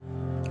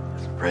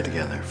Pray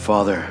together.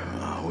 Father,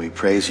 we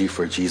praise you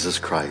for Jesus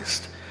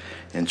Christ,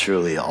 and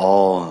truly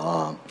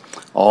all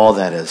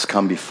that has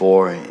come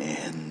before,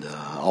 and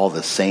all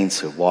the saints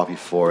who have walked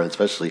before,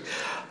 especially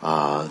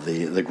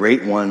the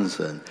great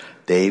ones,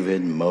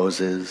 David,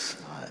 Moses,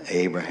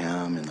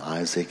 Abraham, and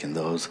Isaac, and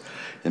those,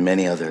 and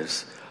many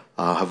others,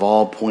 have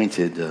all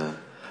pointed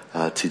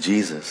to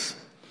Jesus.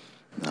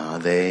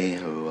 They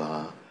who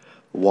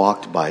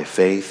walked by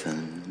faith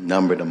and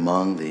numbered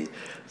among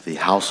the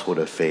household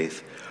of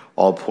faith,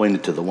 all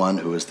pointed to the one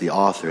who is the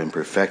author and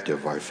perfecter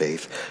of our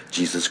faith,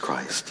 Jesus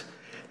Christ.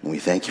 And we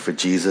thank you for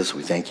Jesus.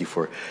 We thank you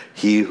for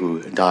he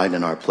who died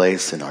in our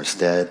place, in our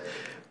stead,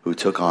 who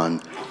took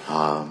on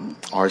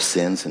our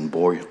sins and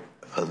bore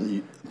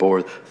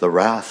the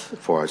wrath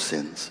for our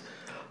sins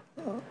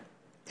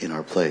in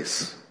our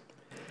place.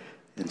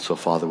 And so,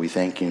 Father, we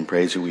thank you and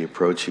praise you. We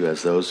approach you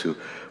as those who,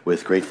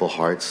 with grateful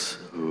hearts,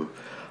 who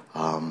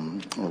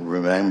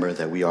remember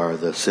that we are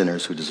the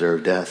sinners who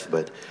deserve death,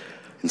 but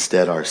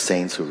instead are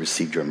saints who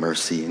received your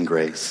mercy and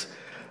grace.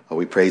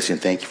 We praise you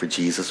and thank you for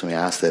Jesus, and we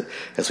ask that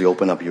as we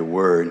open up your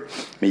word,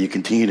 may you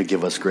continue to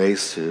give us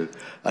grace to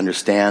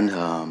understand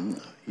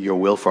your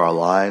will for our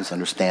lives,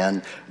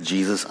 understand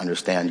Jesus,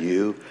 understand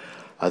you,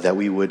 that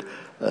we would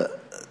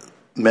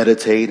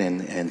meditate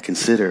and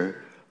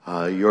consider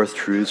your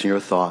truths and your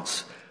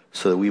thoughts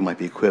so that we might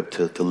be equipped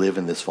to live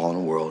in this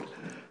fallen world.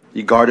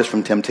 You guard us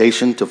from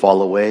temptation to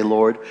fall away,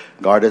 Lord.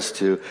 Guard us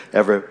to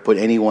ever put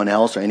anyone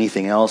else or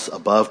anything else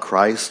above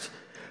Christ,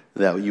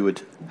 that you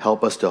would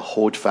help us to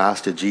hold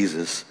fast to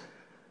Jesus,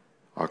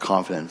 our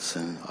confidence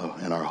and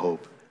our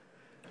hope.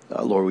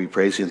 Lord, we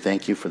praise you and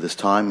thank you for this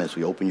time as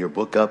we open your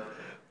book up.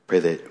 Pray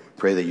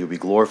that you'll be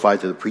glorified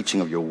through the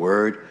preaching of your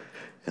word,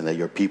 and that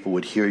your people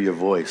would hear your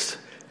voice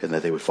and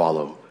that they would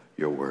follow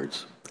your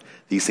words.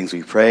 These things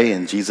we pray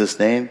in Jesus'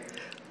 name.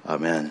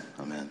 Amen.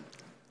 Amen.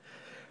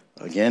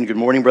 Again, good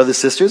morning, brothers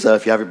and sisters.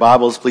 If you have your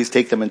Bibles, please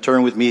take them and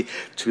turn with me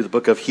to the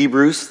book of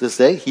Hebrews this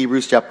day.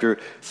 Hebrews chapter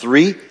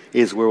 3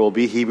 is where we'll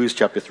be. Hebrews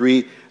chapter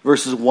 3,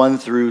 verses 1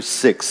 through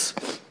 6.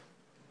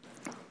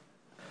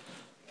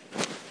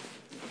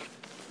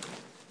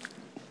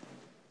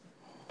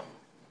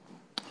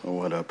 I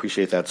would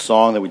appreciate that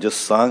song that we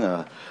just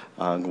sung.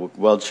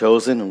 Well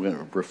chosen, and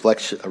we're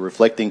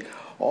reflecting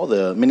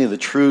many of the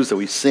truths that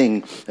we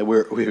sing that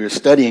we're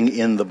studying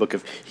in the book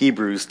of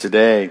Hebrews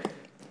today.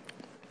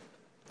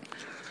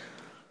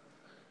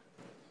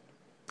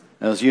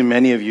 As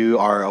many of you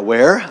are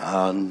aware,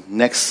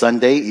 next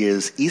Sunday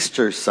is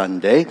Easter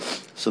Sunday.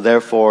 So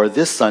therefore,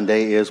 this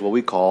Sunday is what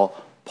we call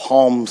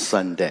Palm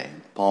Sunday.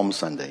 Palm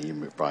Sunday,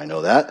 you probably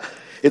know that.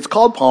 It's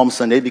called Palm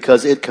Sunday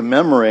because it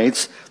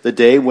commemorates the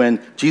day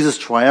when Jesus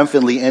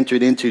triumphantly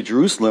entered into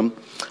Jerusalem,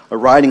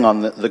 riding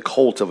on the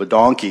colt of a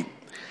donkey.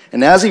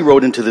 And as he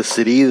rode into the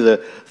city,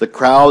 the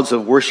crowds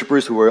of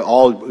worshipers who were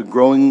all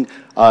growing,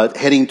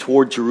 heading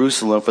toward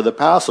Jerusalem for the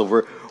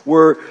Passover,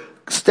 were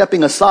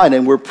stepping aside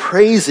and we're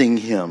praising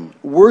him,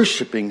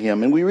 worshiping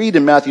him. And we read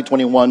in Matthew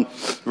 21,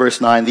 verse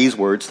 9, these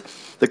words: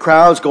 the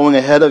crowds going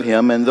ahead of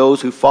him and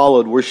those who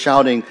followed were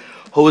shouting,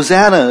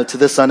 "Hosanna to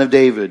the Son of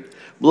David.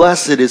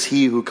 Blessed is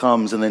he who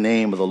comes in the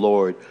name of the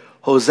Lord.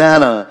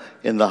 Hosanna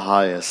in the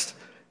highest."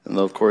 And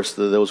of course,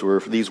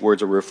 these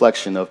words are a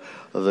reflection of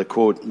the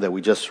quote that we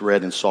just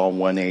read in Psalm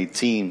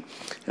 118.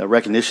 A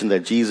recognition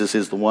that Jesus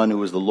is the one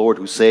who is the Lord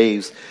who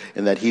saves,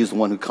 and that he is the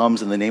one who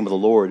comes in the name of the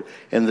Lord,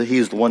 and that he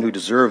is the one who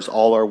deserves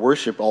all our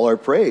worship, all our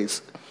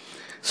praise.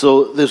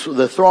 So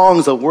the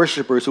throngs of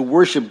worshipers who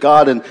worship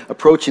God and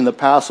approaching the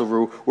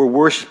Passover were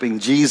worshiping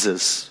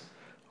Jesus,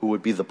 who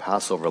would be the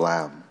Passover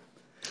lamb.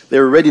 They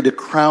were ready to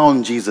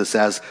crown Jesus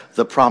as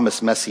the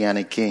promised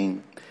Messianic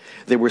king.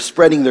 They were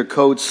spreading their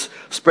coats,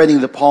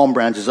 spreading the palm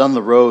branches on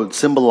the road,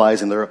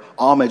 symbolizing their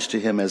homage to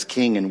him as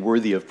king and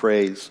worthy of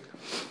praise.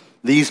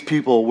 These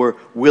people were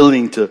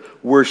willing to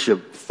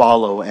worship,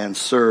 follow, and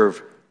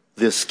serve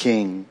this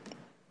king.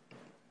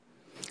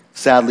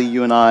 Sadly,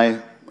 you and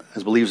I,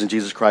 as believers in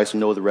Jesus Christ,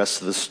 know the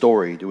rest of the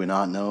story, do we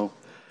not know?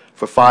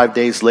 For 5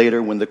 days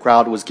later, when the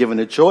crowd was given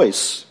a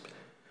choice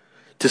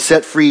to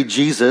set free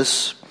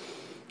Jesus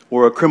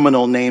or a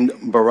criminal named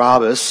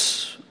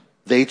Barabbas,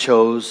 they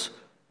chose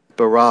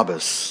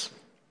Barabbas.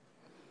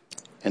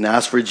 And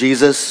as for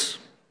Jesus,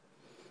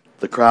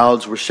 the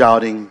crowds were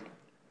shouting,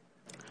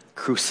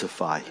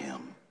 "Crucify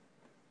him."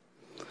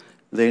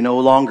 They no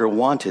longer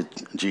wanted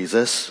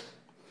Jesus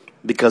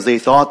because they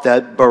thought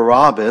that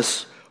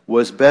Barabbas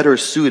was better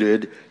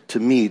suited to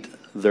meet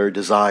their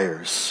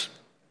desires.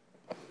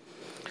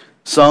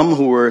 Some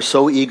who were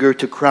so eager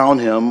to crown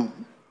him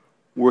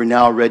were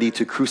now ready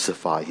to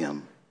crucify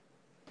him.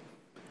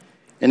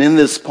 And in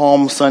this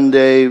Palm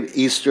Sunday,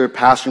 Easter,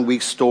 Passion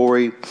Week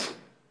story,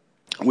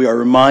 we are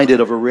reminded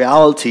of a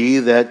reality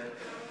that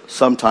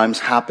sometimes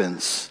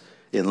happens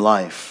in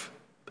life.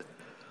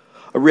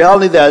 A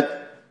reality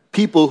that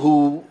people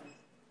who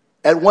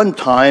at one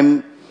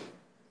time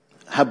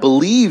have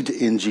believed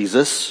in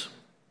Jesus,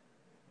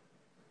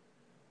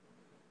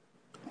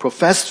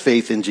 professed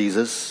faith in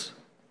Jesus,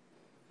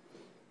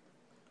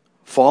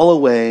 fall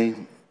away,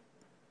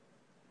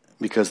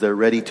 because they're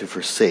ready to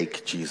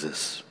forsake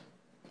Jesus.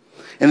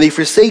 And they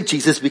forsake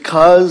Jesus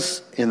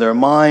because in their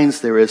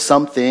minds there is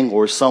something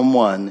or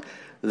someone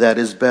that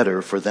is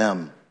better for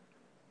them.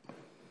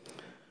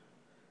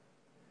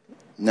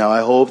 Now,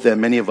 I hope that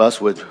many of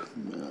us would,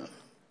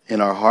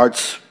 in our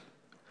hearts,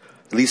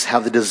 at least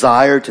have the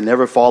desire to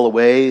never fall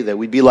away, that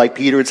we'd be like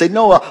Peter and say,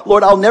 "No,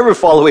 Lord, I'll never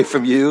fall away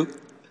from you."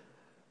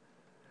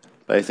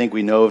 But I think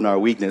we know in our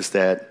weakness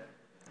that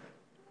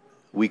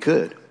we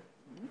could.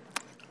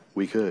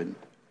 We could.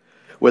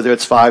 Whether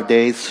it's 5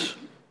 days,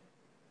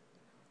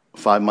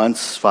 5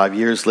 months, 5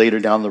 years later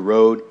down the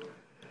road,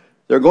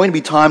 there are going to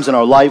be times in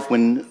our life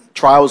when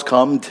trials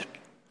come,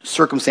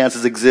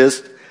 circumstances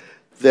exist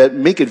that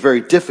make it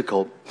very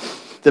difficult,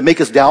 that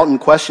make us doubt and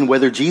question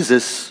whether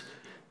Jesus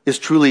is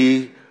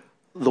truly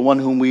the one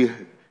whom we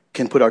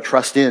can put our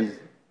trust in.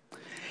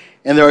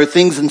 And there are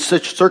things in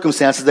such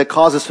circumstances that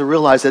cause us to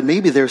realize that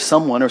maybe there's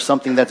someone or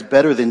something that's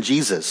better than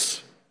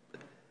Jesus.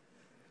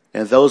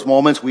 And at those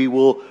moments, we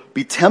will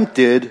be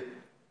tempted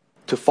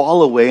to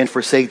fall away and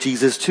forsake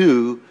Jesus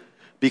too,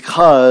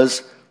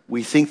 because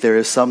we think there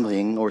is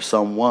something or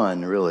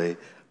someone really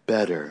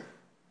better.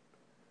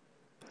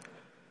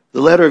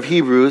 The letter of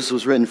Hebrews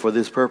was written for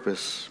this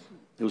purpose.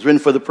 It was written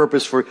for the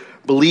purpose for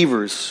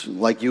believers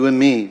like you and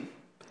me,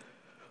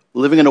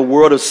 living in a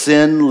world of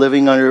sin,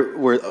 living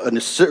under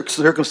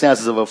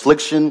circumstances of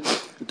affliction,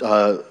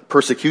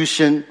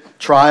 persecution,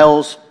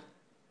 trials,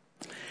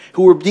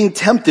 who were being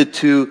tempted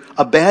to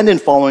abandon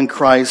following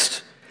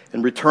Christ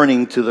and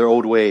returning to their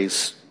old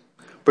ways,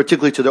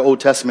 particularly to their Old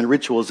Testament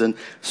rituals and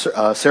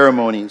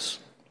ceremonies.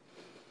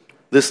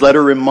 This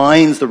letter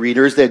reminds the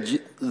readers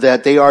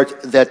that they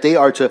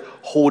are to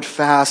hold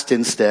fast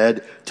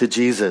instead to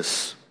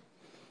Jesus.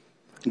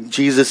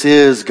 Jesus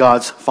is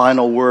God's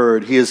final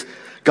word. He is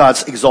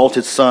God's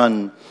exalted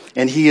Son,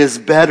 and He is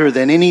better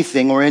than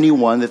anything or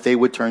anyone that they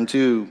would turn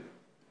to.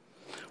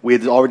 We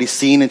had already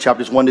seen in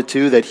chapters 1 to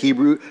 2 that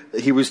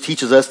Hebrews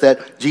teaches us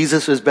that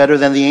Jesus is better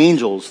than the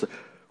angels,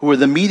 who are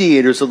the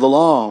mediators of the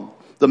law,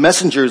 the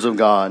messengers of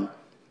God.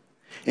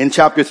 In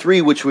chapter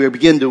 3, which we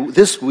begin to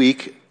this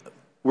week,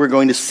 we're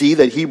going to see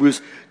that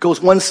Hebrews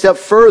goes one step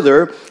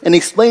further and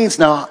explains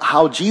now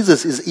how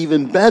Jesus is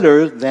even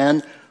better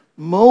than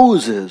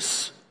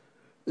Moses,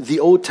 the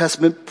Old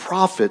Testament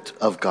prophet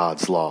of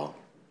God's law.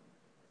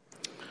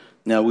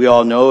 Now, we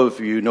all know, if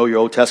you know your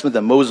Old Testament,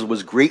 that Moses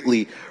was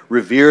greatly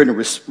revered and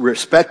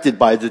respected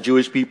by the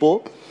Jewish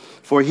people,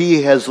 for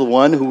he is the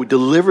one who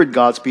delivered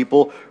God's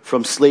people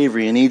from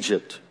slavery in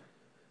Egypt.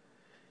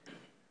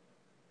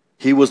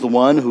 He was the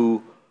one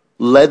who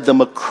led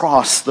them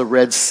across the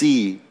Red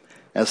Sea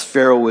as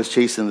Pharaoh was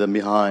chasing them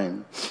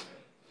behind.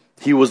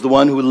 He was the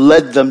one who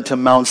led them to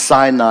Mount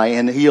Sinai,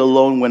 and he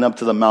alone went up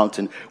to the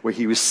mountain where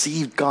he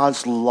received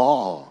God's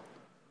law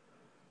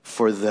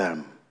for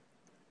them.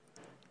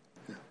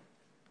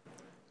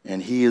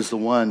 And he is the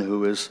one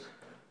who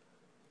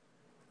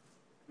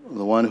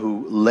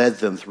led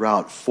them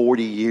throughout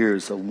 40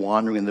 years of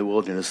wandering in the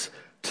wilderness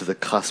to the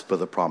cusp of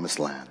the promised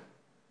land.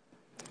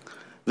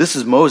 This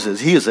is Moses.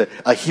 He is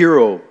a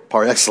hero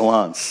par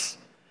excellence.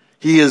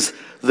 He is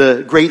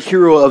the great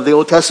hero of the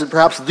Old Testament,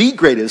 perhaps the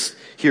greatest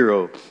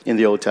hero in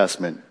the Old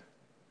Testament.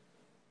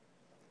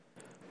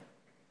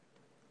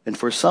 And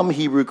for some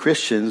Hebrew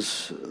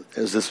Christians,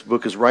 as this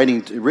book is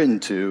written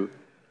to,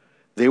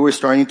 they were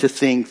starting to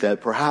think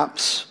that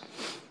perhaps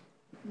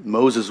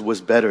Moses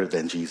was better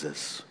than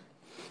Jesus.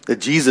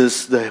 That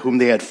Jesus, whom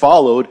they had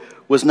followed,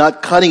 was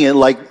not cutting it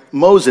like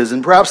Moses.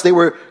 And perhaps they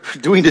were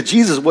doing to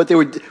Jesus what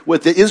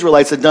the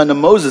Israelites had done to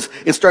Moses,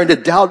 and starting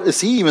to doubt, is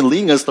he even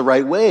leading us the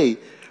right way?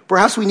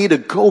 Perhaps we need to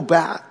go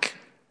back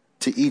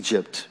to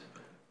Egypt.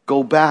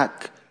 Go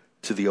back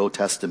to the Old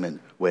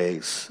Testament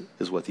ways,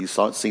 is what these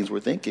saints were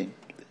thinking.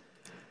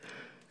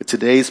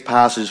 Today's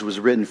passage was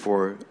written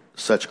for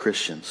such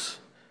Christians.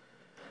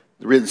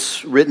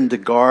 Written to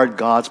guard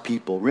God's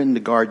people, written to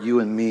guard you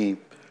and me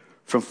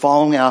from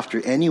following after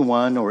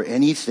anyone or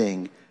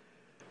anything,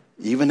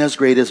 even as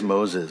great as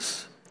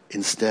Moses,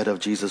 instead of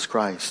Jesus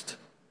Christ.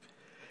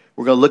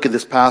 We're going to look at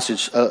this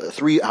passage,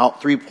 3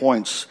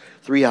 points,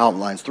 3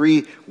 outlines,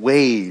 3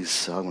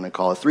 ways, I'm going to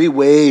call it, 3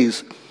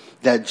 ways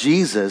that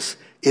Jesus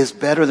is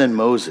better than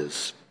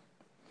Moses,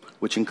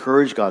 which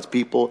encourage God's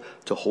people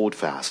to hold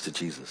fast to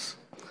Jesus.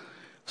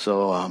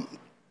 So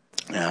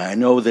I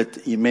know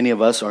that many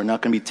of us are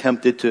not going to be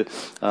tempted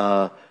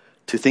to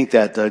think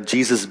that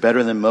Jesus is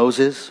better than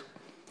Moses.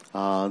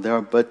 But there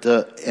are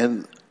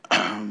going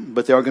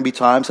to be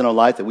times in our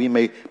life that we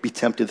may be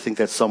tempted to think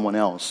that someone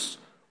else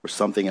or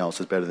something else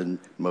is better than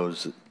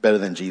Moses, better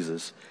than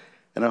Jesus.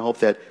 And I hope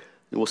that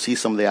we'll see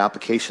some of the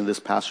application of this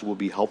passage will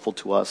be helpful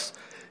to us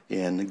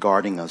in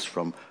guarding us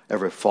from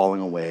ever falling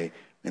away,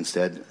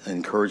 instead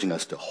encouraging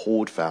us to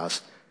hold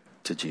fast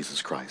to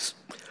Jesus Christ.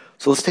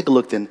 So let's take a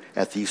look then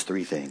at these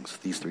 3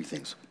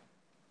 things.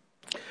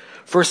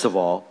 First of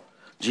all,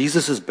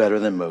 Jesus is better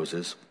than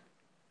Moses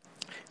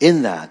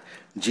in that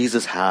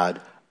Jesus had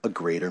a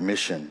greater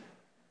mission.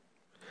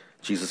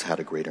 Jesus had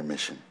a greater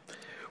mission.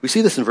 We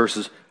see this in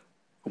verses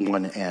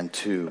 1 and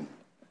 2.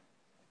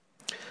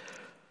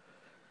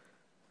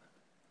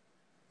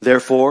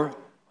 Therefore,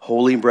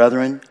 holy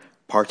brethren,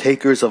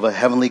 partakers of a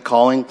heavenly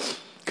calling,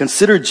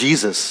 consider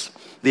Jesus,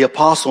 the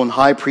apostle and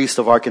high priest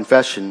of our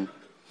confession.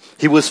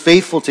 He was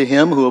faithful to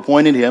him who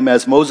appointed him,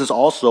 as Moses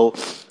also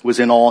was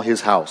in all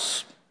his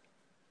house.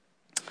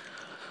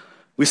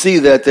 We see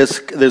that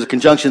there's a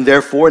conjunction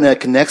therefore, and that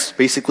connects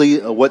basically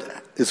what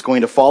is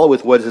going to follow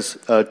with what has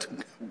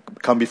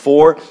come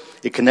before.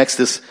 It connects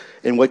this,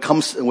 and what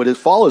it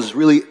follows is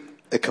really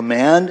a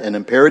command, an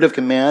imperative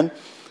command,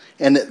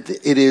 and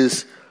it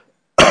is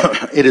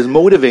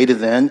motivated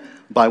then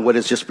by what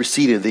has just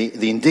preceded,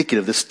 the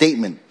indicative, the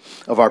statement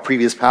of our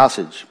previous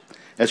passage.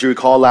 As you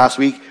recall last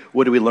week,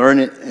 what did we learn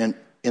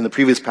in the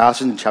previous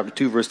passage in chapter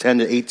 2, verse 10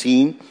 to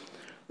 18?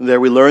 There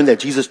we learned that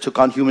Jesus took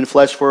on human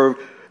flesh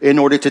in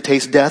order to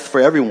taste death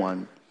for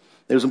everyone.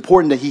 It was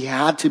important that he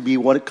had to be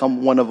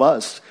one of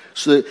us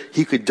so that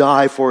he could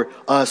die for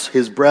us,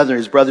 his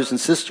brothers and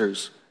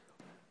sisters.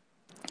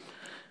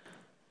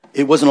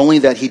 It wasn't only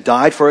that he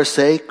died for our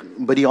sake,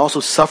 but he also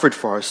suffered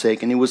for our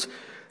sake, and he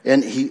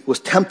was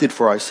tempted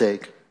for our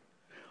sake.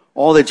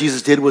 All that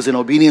Jesus did was in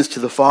obedience to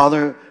the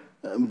Father,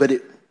 but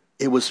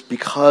it was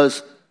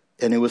because,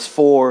 and it was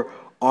for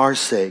our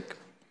sake.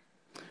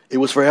 It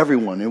was for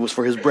everyone. It was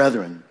for his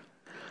brethren.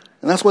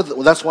 And that's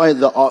why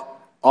the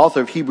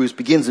author of Hebrews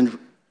begins in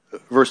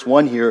verse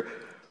 1 here,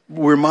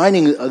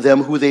 reminding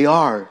them who they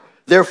are.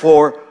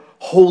 Therefore,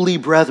 holy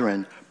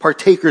brethren,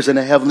 partakers in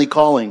a heavenly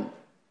calling.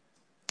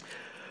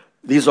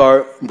 These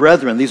are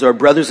brethren. These are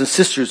brothers and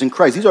sisters in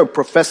Christ. These are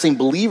professing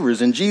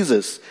believers in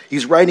Jesus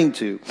he's writing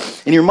to.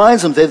 And he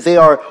reminds them that they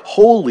are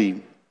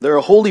holy. They're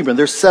a holy brethren.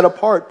 They're set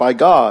apart by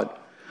God.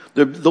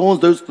 They're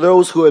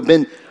those who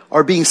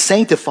are being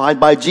sanctified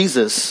by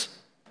Jesus.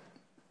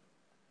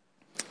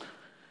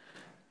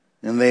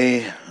 And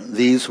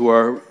these who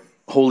are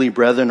holy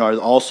brethren are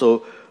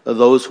also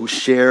those who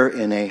share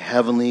in a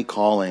heavenly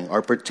calling,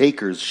 are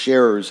partakers,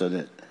 sharers in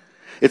it.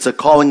 It's a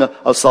calling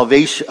of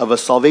salvation, of a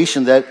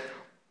salvation that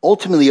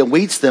ultimately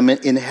awaits them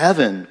in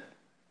heaven.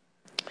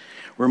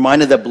 We're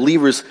reminded that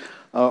believers,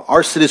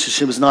 our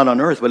citizenship is not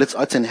on earth, but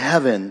it's in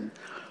heaven.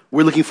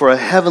 We're looking for a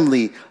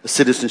heavenly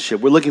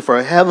citizenship. We're looking for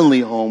a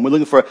heavenly home. We're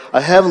looking for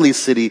a heavenly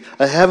city,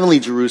 a heavenly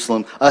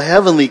Jerusalem, a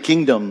heavenly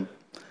kingdom.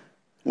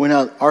 We're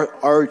not,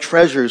 our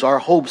treasures, our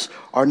hopes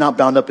are not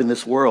bound up in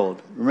this world.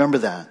 Remember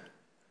that.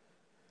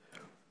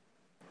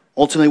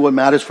 Ultimately, what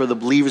matters for the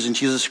believers in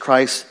Jesus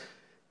Christ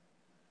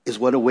is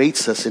what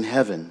awaits us in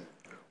heaven,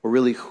 or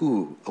really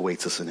who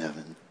awaits us in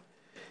heaven.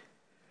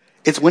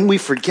 It's when we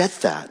forget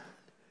that,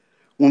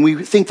 when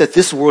we think that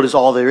this world is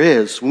all there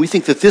is, when we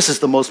think that this is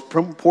the most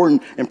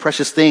important and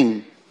precious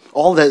thing,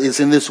 all that is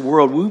in this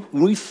world,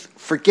 when we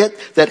forget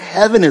that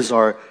heaven is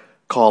our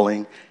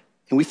calling,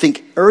 and we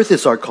think earth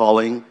is our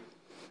calling,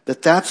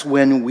 that's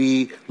when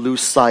we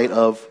lose sight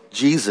of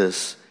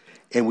Jesus,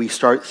 and we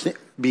start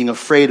being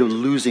afraid of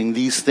losing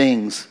these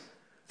things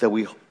that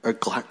we are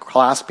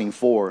clasping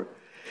for.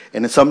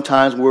 And then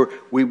sometimes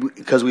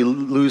because we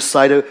lose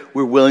sight of it,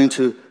 we're willing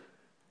to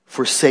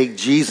forsake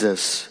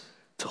Jesus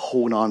to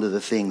hold on to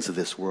the things of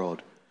this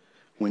world,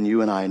 when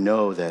you and I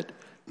know that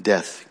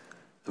death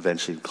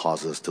eventually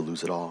causes us to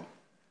lose it all.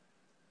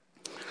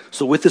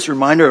 So with this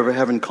reminder of a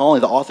heaven calling,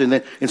 the author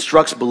then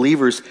instructs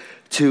believers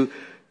to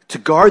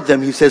guard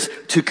them. He says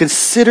to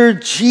consider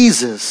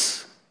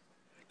Jesus.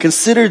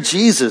 Consider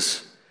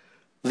Jesus,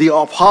 the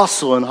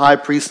apostle and high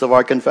priest of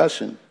our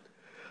confession.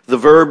 The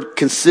verb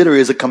consider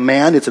is a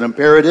command. It's an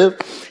imperative.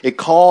 It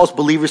calls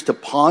believers to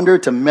ponder,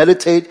 to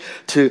meditate,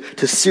 to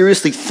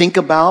seriously think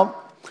about,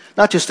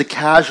 not just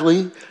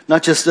casually,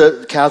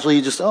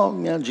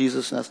 oh yeah,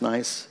 Jesus, that's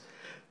nice,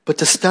 but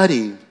to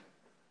study.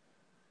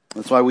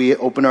 That's why we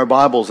open our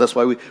Bibles. That's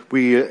why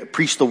we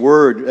preach the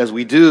word as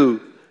we do.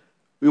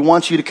 We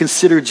want you to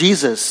consider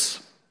Jesus.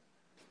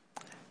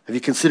 Have you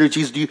considered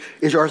Jesus? Do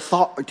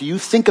you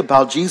think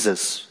about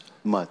Jesus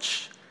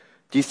much?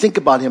 Do you think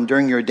about him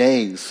during your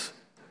days?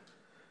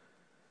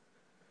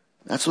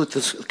 That's what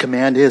this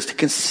command is, to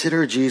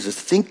consider Jesus.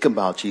 Think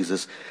about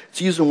Jesus.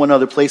 It's used in one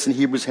other place in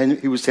Hebrews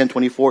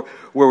 10:24,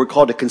 where we're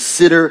called to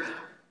consider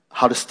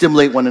how to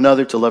stimulate one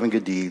another to love and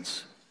good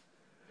deeds.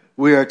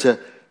 We are to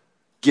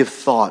give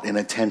thought and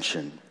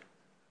attention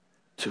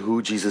to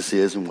who Jesus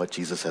is and what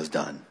Jesus has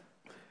done.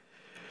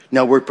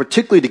 Now, we're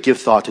particularly to give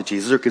thought to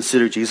Jesus or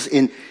consider Jesus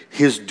in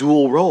his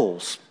dual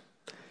roles.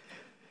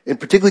 And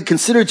particularly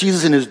consider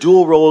Jesus in his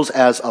dual roles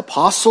as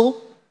apostle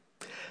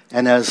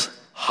and as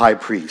high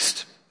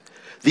priest.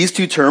 These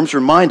two terms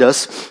remind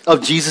us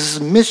of Jesus'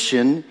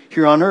 mission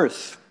here on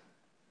earth.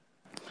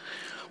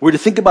 We're to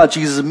think about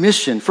Jesus'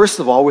 mission. First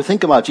of all, we're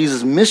thinking about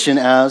Jesus' mission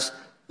as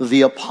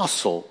the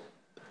apostle.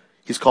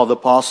 He's called the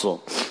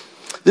apostle.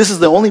 This is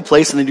the only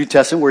place in the New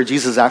Testament where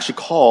Jesus is actually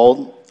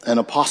called an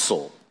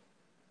apostle.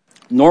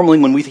 Normally,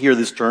 when we hear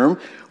this term,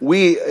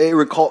 we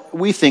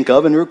think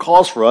of and it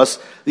recalls for us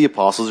the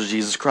apostles of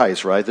Jesus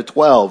Christ, right? The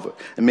 12,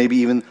 and maybe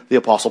even the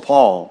apostle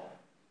Paul.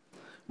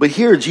 But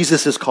here,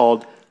 Jesus is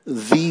called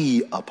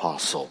the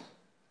apostle.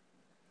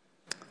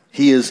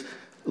 He is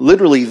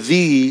literally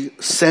the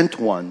sent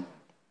one.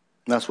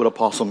 That's what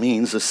apostle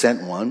means, the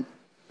sent one.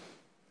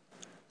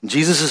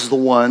 Jesus is the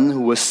one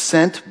who was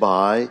sent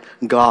by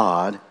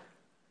God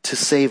to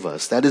save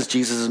us. That is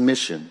Jesus'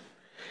 mission.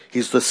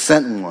 He's the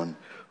sent one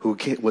who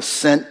was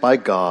sent by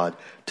God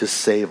to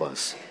save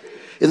us.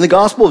 In the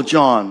Gospel of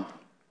John,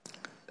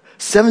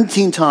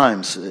 17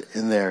 times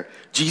in there,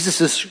 Jesus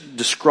is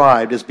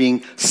described as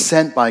being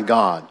sent by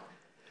God.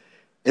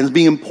 And it's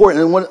being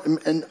important,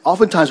 and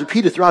oftentimes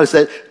repeated throughout, is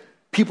that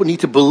people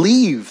need to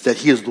believe that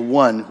he is the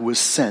one who is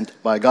sent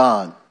by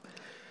God.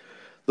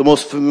 The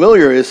most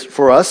familiar is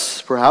for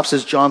us, perhaps,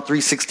 is John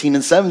 3:16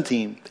 and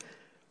 17.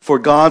 For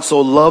God so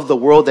loved the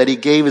world that he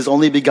gave his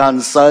only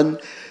begotten Son,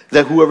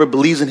 that whoever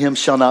believes in him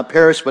shall not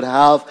perish but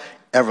have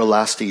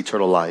everlasting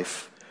eternal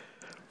life.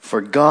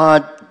 For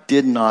God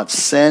did not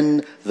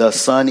send the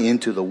Son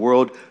into the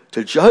world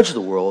to judge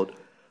the world,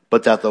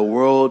 but that the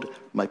world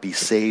might be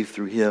saved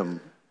through him.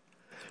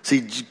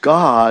 See,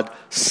 God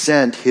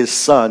sent his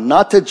Son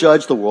not to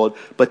judge the world,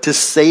 but to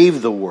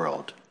save the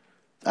world.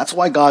 That's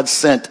why God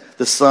sent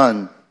the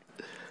Son.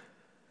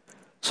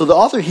 So the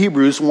author of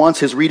Hebrews wants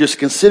his readers to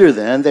consider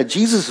then that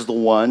Jesus is the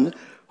one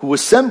who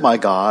was sent by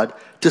God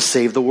to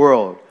save the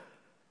world.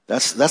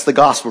 That's the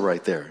gospel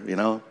right there, you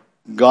know.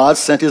 God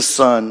sent his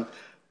Son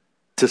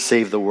to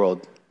save the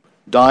world,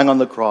 dying on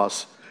the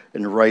cross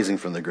and rising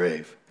from the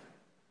grave.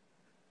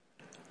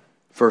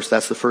 First,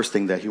 that's the first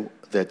thing that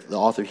the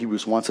author of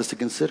Hebrews wants us to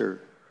consider.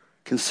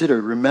 Consider,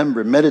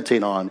 remember,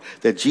 meditate on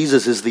that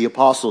Jesus is the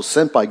apostle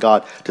sent by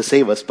God to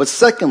save us. But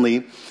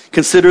secondly,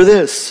 consider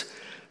this,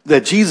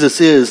 that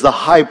Jesus is the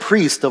high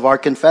priest of our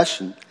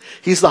confession.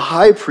 He's the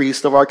high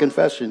priest of our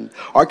confession.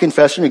 Our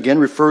confession, again,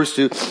 refers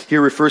to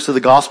the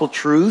gospel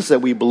truths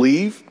that we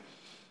believe,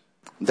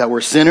 that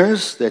we're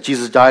sinners, that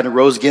Jesus died and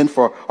rose again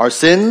for our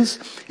sins,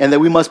 and that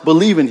we must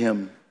believe in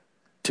him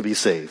to be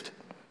saved.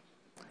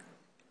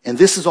 And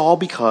this is all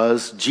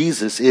because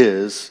Jesus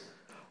is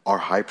our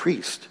high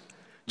priest.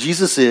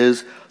 Jesus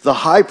is the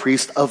high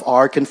priest of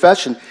our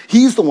confession.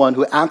 He's the one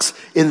who acts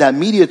in that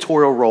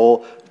mediatorial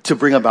role to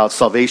bring about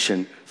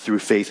salvation through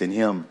faith in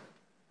him.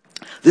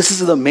 This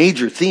is the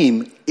major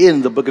theme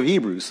in the book of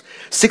Hebrews.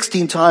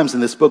 16 times in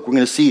this book, we're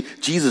going to see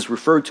Jesus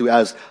referred to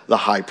as the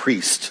high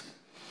priest.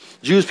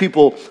 Jewish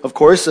people, of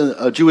course,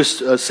 Jewish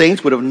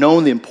saints would have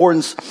known the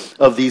importance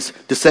of these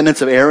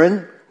descendants of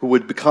Aaron, who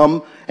would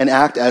become and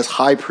act as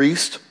high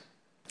priest.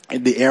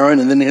 It'd be Aaron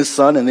and then his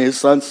son and his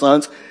son's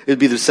sons. It'd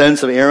be the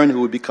descendants of Aaron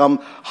who would become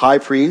high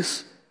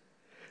priests.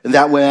 And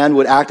that man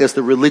would act as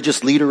the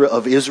religious leader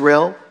of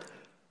Israel.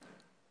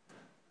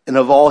 And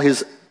of all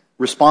his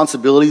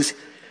responsibilities,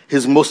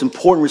 his most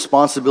important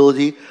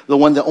responsibility, the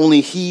one that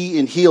only he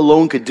and he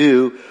alone could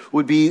do,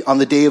 would be on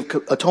the Day of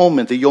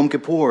Atonement, the Yom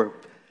Kippur.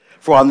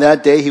 For on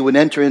that day, he would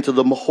enter into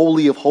the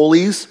Holy of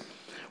Holies,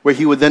 where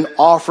he would then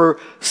offer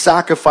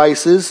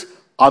sacrifices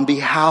on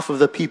behalf of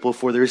the people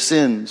for their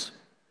sins.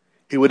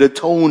 He would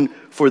atone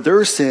for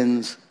their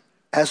sins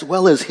as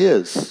well as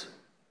his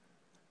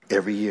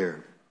every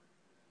year.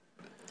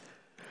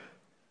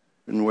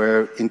 And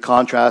where, in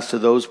contrast to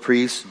those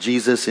priests,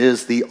 Jesus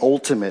is the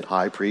ultimate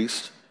high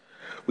priest.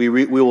 We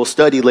will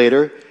study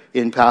later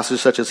in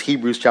passages such as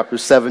Hebrews chapter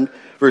 7,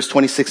 verse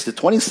 26 to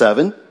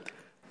 27,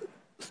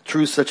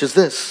 truths such as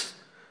this.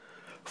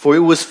 For it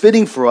was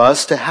fitting for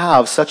us to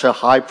have such a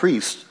high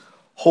priest,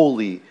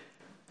 holy,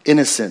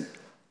 innocent,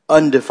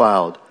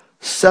 undefiled,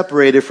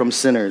 separated from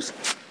sinners,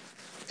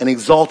 and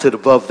exalted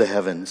above the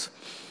heavens,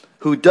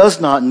 who does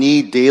not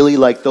need daily,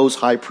 like those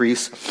high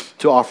priests,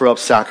 to offer up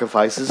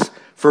sacrifices,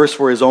 first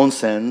for his own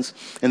sins,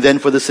 and then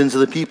for the sins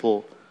of the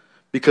people,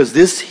 because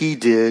this he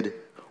did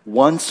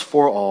once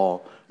for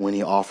all when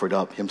he offered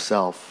up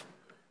himself.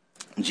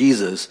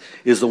 Jesus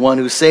is the one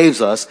who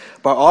saves us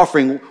by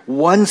offering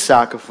one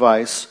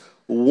sacrifice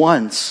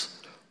once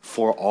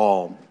for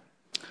all.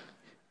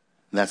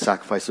 And that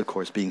sacrifice, of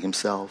course, being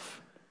himself.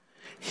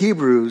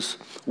 Hebrews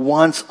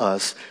wants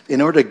us,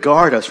 in order to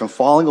guard us from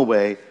falling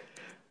away,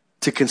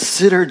 to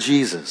consider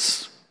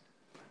Jesus.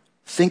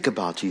 Think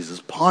about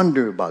Jesus.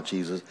 Ponder about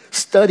Jesus.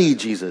 Study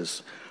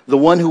Jesus. The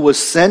one who was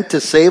sent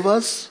to save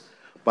us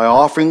by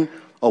offering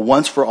a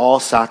once-for-all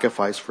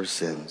sacrifice for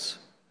sins.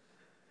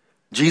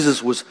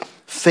 Jesus was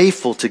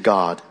faithful to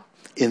God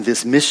in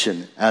this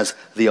mission as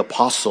the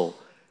apostle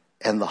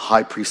and the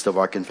high priest of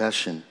our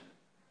confession.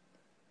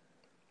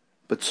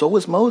 But so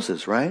was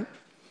Moses, right?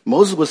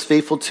 Moses was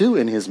faithful too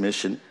in his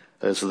mission,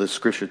 as the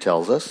scripture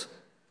tells us.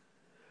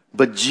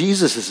 But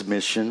Jesus'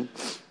 mission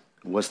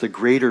was the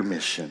greater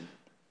mission.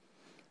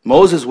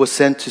 Moses was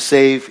sent to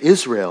save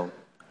Israel.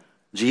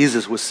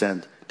 Jesus was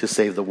sent to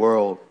save the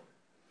world.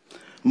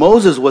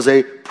 Moses was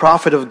a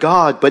prophet of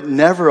God, but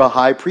never a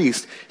high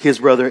priest. His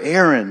brother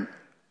Aaron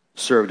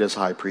served as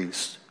high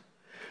priest.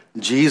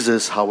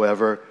 Jesus,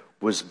 however,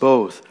 was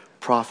both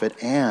prophet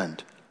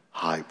and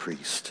high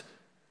priest.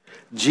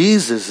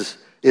 Jesus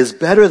is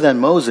better than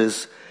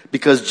Moses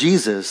because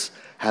Jesus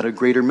had a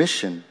greater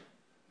mission,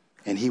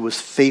 and he was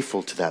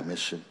faithful to that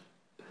mission.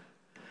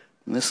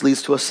 And this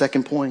leads to a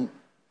second point.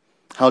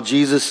 How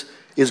Jesus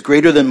is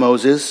greater than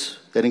Moses,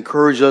 that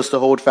encourages us to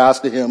hold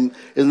fast to him,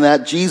 in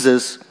that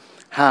Jesus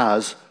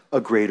has a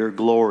greater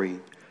glory.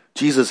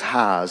 Jesus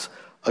has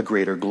a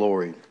greater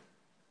glory.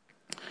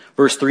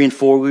 Verse 3 and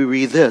 4, we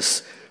read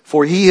this: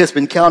 "For he has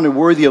been counted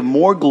worthy of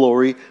more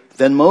glory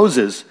than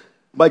Moses,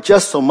 by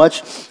just so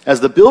much as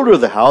the builder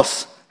of the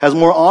house has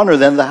more honor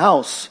than the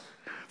house.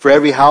 For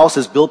every house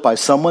is built by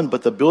someone,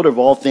 but the builder of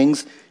all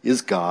things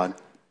is God."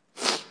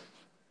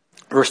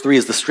 Verse 3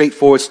 is the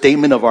straightforward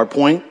statement of our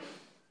point,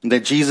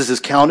 that Jesus is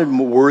counted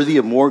worthy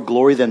of more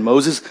glory than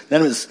Moses.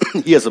 That is,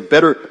 he has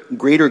a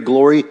greater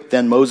glory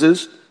than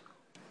Moses.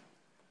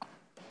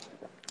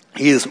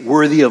 He is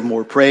worthy of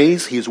more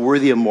praise. He is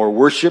worthy of more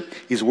worship.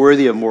 He's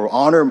worthy of more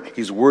honor.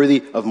 He's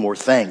worthy of more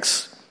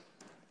thanks.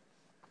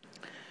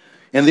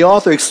 And the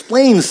author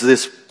explains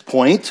this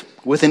point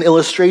with an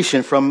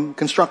illustration from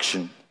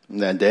construction in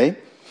that day.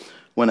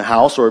 When a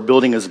house or a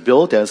building is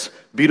built, as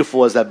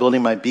beautiful as that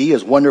building might be,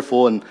 as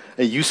wonderful and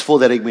useful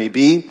that it may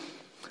be,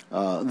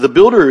 the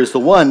builder is the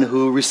one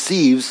who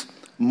receives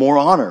more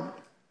honor.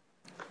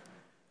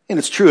 And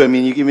it's true. I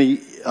mean,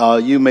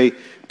 you may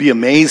be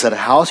amazed at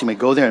a house. You may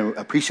go there and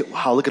appreciate,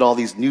 wow, look at all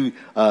these new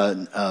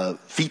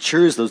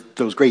features,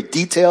 those great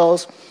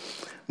details.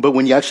 But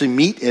when you actually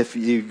meet, if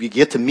you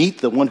get to meet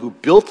the one who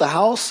built the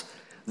house,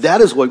 that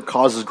is what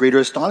causes greater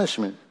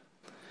astonishment.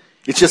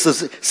 It's just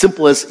as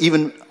simple as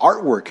even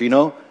artwork,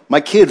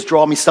 My kids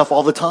draw me stuff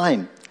all the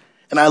time.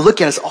 And I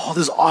look at it and say, oh,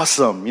 this is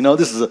awesome.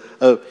 This is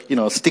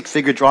a stick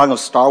figure drawing of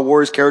Star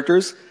Wars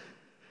characters.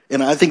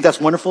 And I think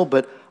that's wonderful,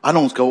 but I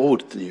don't go,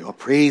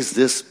 praise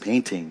this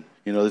painting,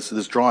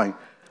 this drawing.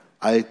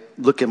 I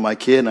look at my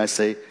kid and I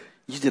say,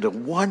 you did a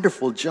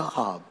wonderful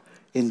job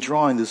in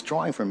drawing this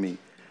drawing for me.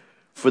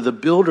 For the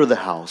builder of the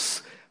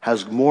house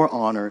has more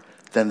honor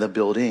than the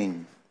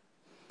building.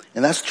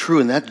 And that's true,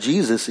 and that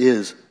Jesus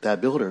is that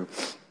builder.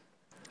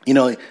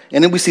 And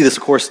then we see this,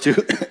 of course, too,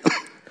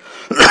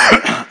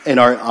 in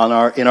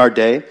our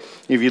day.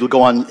 If you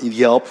go on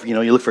Yelp,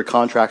 you look for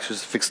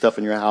contractors to fix stuff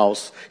in your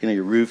house,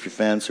 your roof, your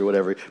fence, or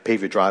whatever, pave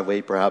your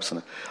driveway, perhaps.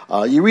 And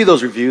you read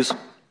those reviews,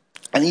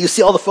 and you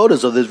see all the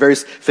photos of those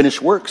various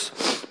finished works.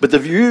 But the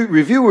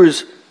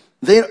reviewers,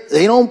 they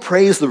don't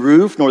praise the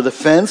roof, nor the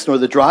fence, nor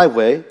the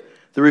driveway.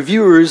 The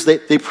reviewers,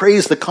 they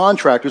praise the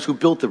contractors who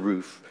built the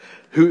roof,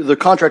 the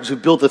contractors who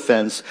built the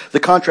fence, the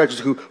contractors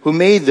who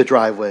made the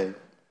driveway.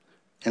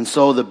 And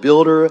so the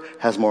builder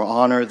has more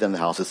honor than the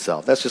house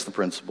itself. That's just the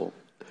principle.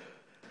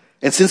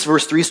 And since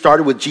verse 3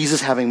 started with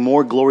Jesus having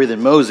more glory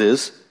than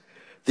Moses,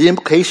 the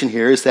implication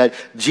here is that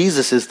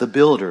Jesus is the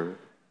builder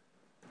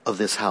of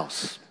this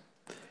house.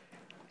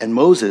 And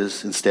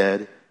Moses,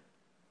 instead,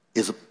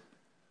 is,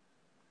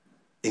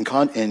 in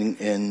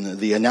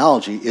the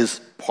analogy,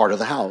 is part of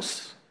the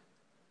house.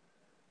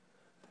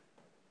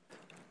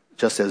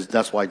 Just as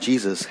that's why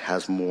Jesus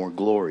has more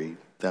glory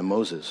than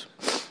Moses.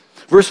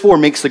 Verse 4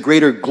 makes the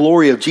greater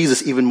glory of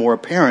Jesus even more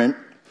apparent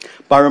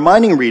by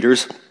reminding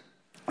readers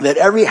that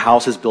every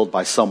house is built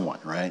by someone,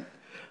 right?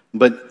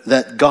 But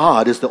that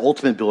God is the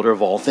ultimate builder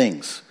of all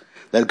things.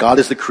 That God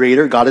is the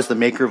creator, God is the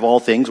maker of all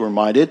things, we're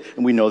reminded,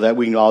 and we know that,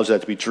 we acknowledge that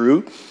to be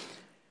true.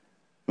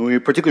 And we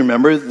particularly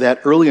remember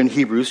that earlier in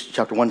Hebrews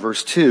chapter 1,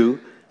 verse 2,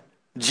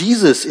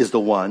 Jesus is the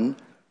one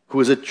who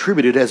is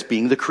attributed as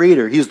being the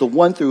creator. He is the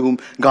one through whom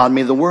God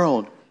made the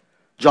world.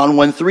 John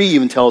 1:3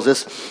 even tells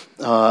us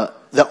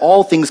that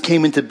all things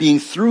came into being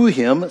through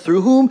him,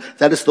 through whom?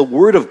 That is the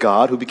Word of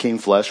God who became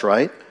flesh,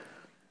 right?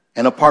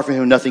 And apart from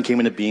him, nothing came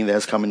into being that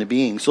has come into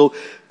being. So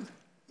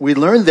we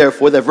learn,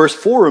 therefore, that verse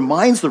 4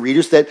 reminds the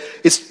readers that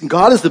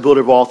God is the builder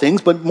of all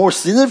things, but more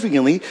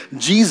significantly,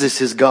 Jesus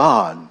is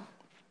God.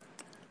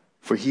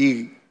 For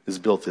he has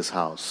built this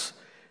house.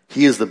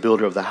 He is the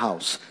builder of the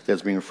house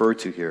that's being referred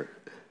to here.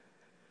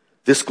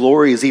 This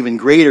glory is even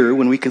greater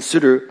when we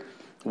consider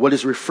what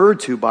is referred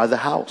to by the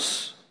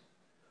house.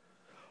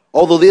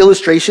 Although the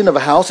illustration of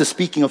a house is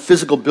speaking of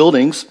physical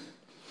buildings,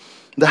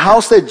 the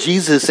house that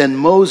Jesus and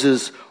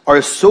Moses are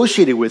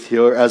associated with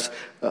here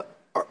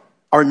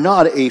are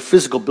not a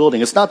physical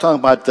building. It's not talking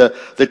about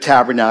the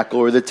tabernacle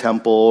or the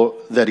temple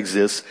that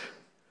exists,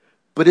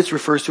 but it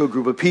refers to a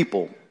group of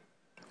people.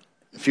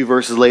 A few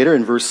verses later,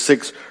 in verse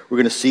 6, we're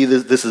going to see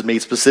that this is made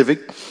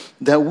specific,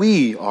 that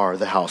we are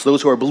the house.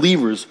 Those who are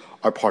believers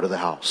are part of the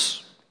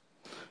house.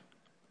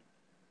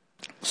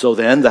 So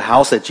then, the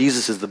house that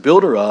Jesus is the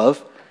builder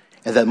of,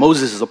 and that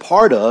Moses is a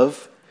part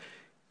of,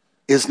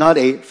 is not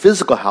a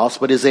physical house,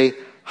 but is a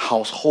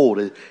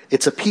household.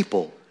 It's a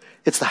people.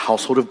 It's the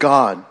household of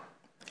God.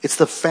 It's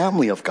the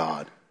family of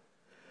God.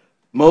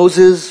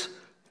 Moses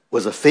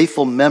was a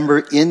faithful member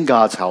in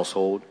God's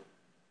household,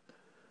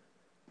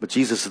 but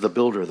Jesus is the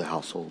builder of the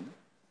household.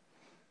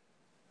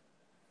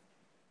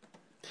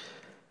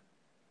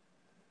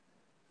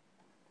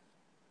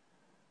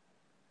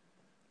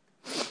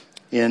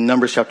 In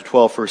Numbers chapter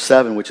 12, verse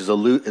 7, which is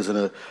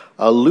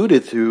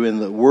alluded to in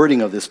the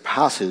wording of this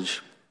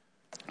passage,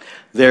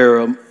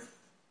 there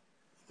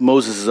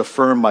Moses is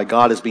affirmed by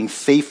God as being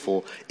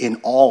faithful in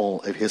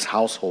all of his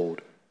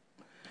household.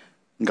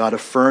 God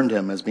affirmed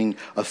him as being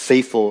a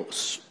faithful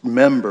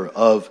member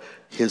of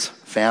his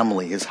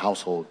family, his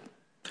household.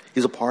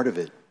 He's a part of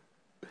it.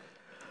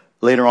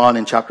 Later on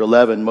in chapter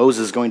 11,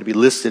 Moses is going to be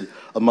listed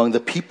among the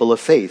people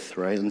of faith,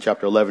 right? In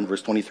chapter 11,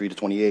 verse 23 to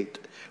 28.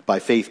 By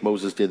faith,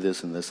 Moses did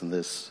this and this and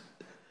this.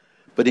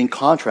 But in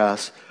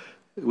contrast,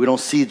 we don't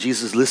see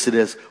Jesus listed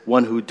as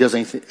one who does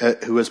anything,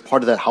 who is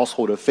part of that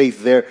household of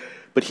faith there,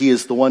 but he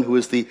is the one who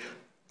is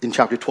in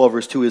chapter 12,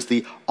 verse 2, is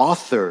the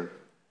author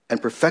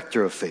and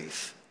perfecter of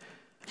faith.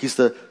 He's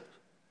the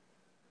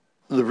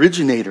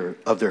originator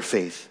of their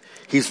faith.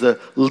 He's the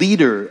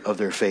leader of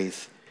their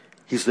faith.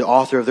 He's the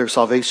author of their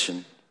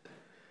salvation.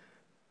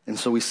 And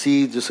so we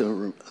see just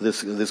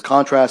this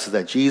contrast is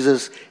that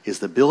Jesus is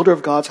the builder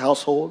of God's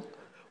household,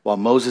 while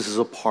Moses is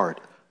a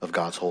part of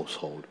God's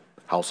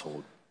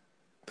household.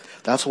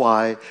 That's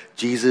why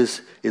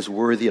Jesus is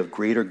worthy of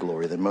greater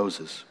glory than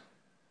Moses.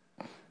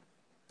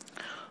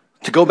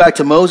 To go back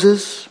to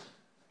Moses,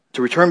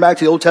 to return back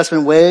to the Old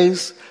Testament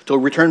ways, to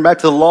return back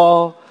to the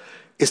law,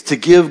 is to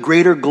give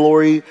greater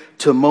glory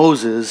to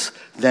Moses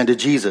than to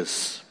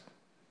Jesus.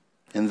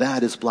 And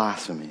that is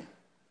blasphemy.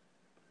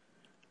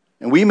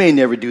 And we may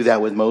never do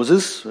that with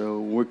Moses,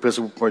 because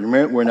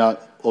we're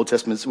not Old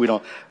Testaments.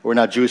 We're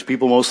not Jewish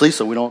people mostly,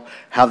 so we don't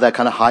have that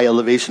kind of high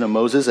elevation of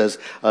Moses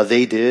as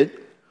they did.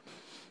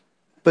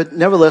 But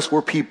nevertheless,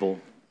 we're people,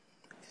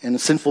 and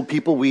sinful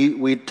people.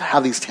 We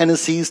have these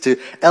tendencies to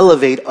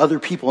elevate other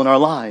people in our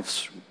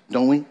lives,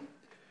 don't we?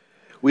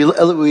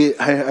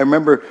 I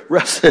remember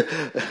Russ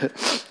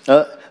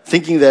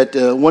thinking that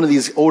one of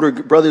these older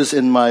brothers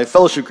in my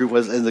fellowship group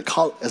was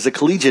as a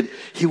collegiate.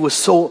 He was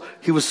so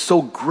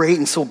great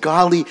and so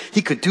godly.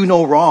 He could do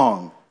no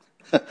wrong.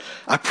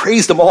 I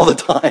praised him all the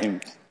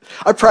time.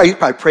 I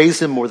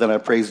praised him more than I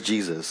praised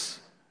Jesus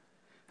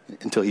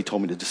until he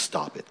told me to just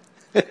stop it.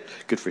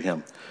 Good for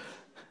him.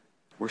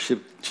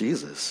 Worship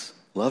Jesus.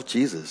 Love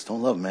Jesus.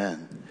 Don't love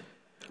man.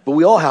 But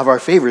we all have our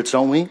favorites,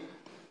 don't we?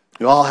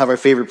 We all have our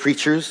favorite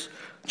preachers.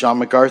 John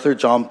MacArthur,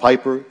 John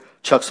Piper,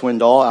 Chuck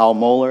Swindoll, Al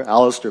Mohler,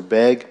 Alistair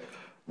Begg,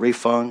 Ray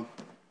Fung.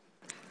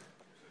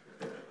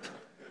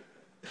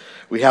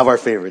 We have our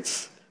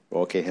favorites.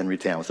 Okay, Henry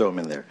Tam, we'll throw him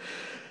in there.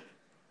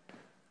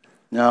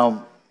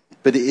 Now,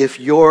 but if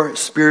your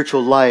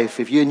spiritual life,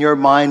 if you in your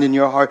mind and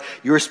your heart,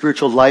 your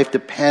spiritual life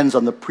depends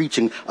on the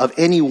preaching of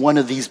any one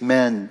of these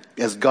men,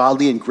 as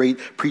godly and great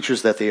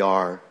preachers that they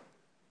are,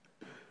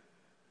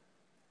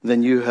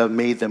 then you have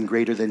made them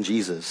greater than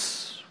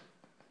Jesus.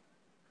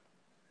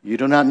 You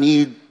do not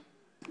need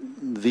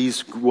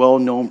these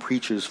well-known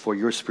preachers for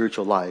your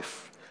spiritual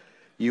life.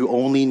 You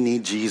only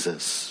need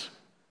Jesus.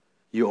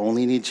 You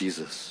only need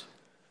Jesus.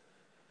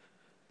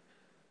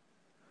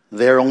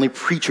 They're only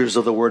preachers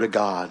of the Word of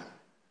God.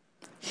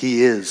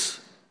 He is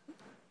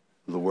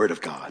the Word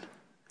of God.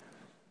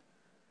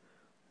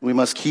 We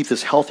must keep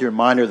this healthy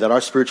reminder that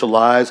our spiritual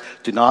lives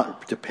do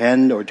not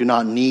depend or do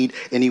not need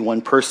any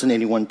one person,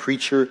 any one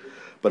preacher,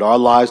 but our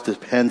lives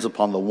depends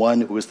upon the one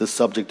who is the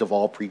subject of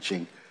all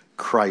preaching,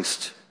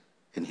 Christ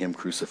and Him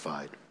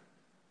crucified.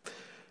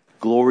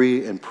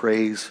 Glory and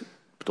praise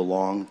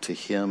belong to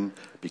Him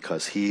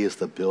because He is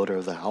the builder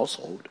of the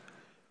household.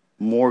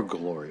 More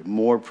glory,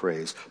 more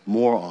praise,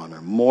 more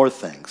honor, more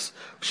thanks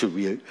should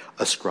we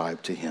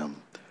ascribe to Him.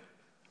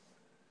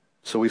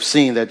 So we've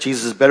seen that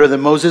Jesus is better than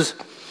Moses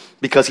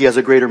because He has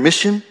a greater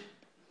mission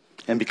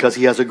and because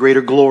He has a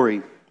greater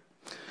glory.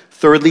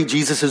 Thirdly,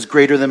 Jesus is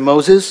greater than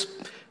Moses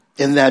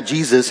in that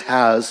Jesus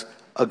has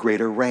a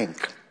greater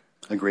rank.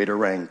 A greater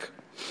rank.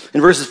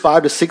 In verses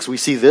 5 to 6, we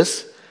see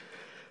this.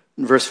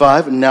 In verse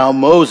 5, now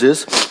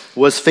Moses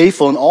was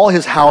faithful in all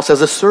his house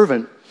as a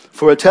servant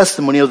for a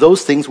testimony of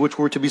those things which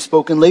were to be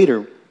spoken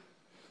later.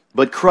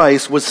 But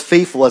Christ was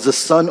faithful as a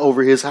son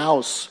over his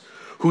house,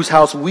 whose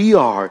house we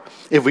are,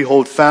 if we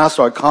hold fast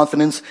our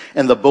confidence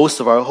and the boast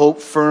of our hope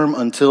firm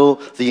until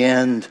the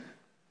end.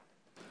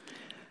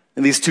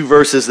 In these two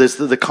verses,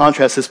 the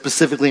contrast is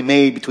specifically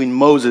made between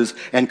Moses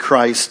and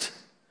Christ.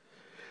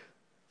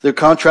 They're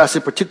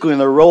contrasted particularly in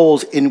their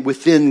roles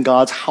within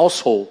God's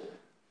household.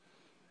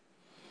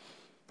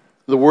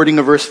 The wording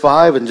of verse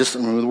 5 and just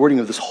the wording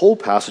of this whole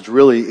passage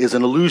really is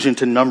an allusion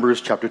to Numbers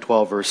chapter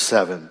 12, verse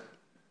 7.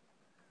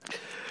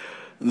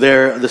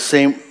 They're the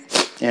same,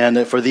 and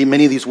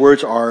many of these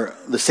words are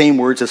the same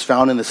words as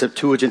found in the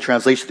Septuagint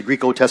translation, the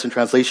Greek Old Testament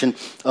translation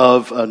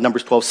of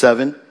Numbers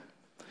 12:7.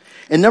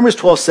 And Numbers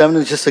 12:7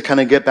 is just to kind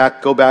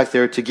of go back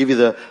there to give you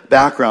the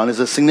background, is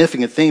a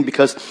significant thing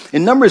because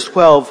in Numbers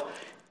 12,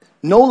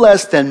 no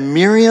less than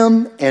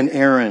Miriam and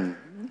Aaron,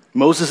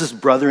 Moses'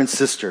 brother and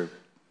sister,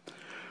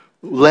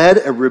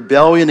 led a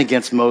rebellion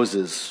against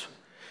Moses.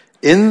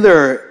 In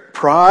their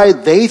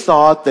pride, they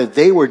thought that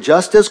they were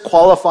just as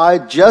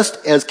qualified,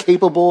 just as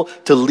capable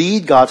to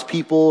lead God's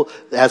people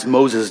as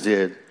Moses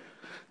did.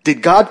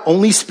 Did God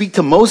only speak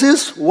to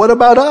Moses? What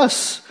about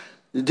us?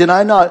 Am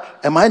I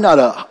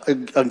not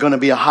going to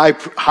be a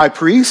high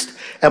priest?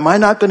 Am I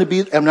not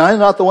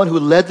the one who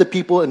led the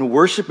people in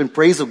worship and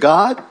praise of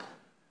God?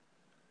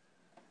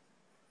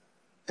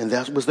 And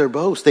that was their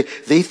boast.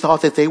 They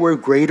thought that they were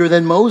greater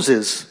than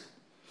Moses.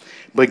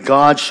 But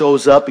God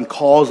shows up and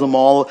calls them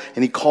all,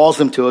 and He calls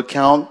them to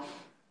account.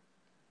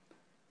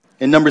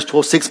 In Numbers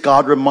 12:6,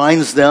 God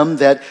reminds them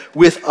that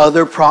with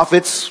other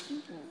prophets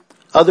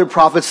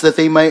that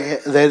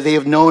they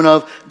have known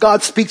of,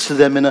 God speaks to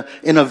them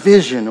in a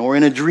vision or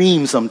in a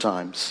dream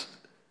sometimes.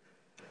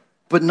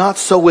 But not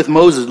so with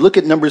Moses. Look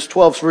at Numbers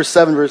 12, verse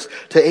 7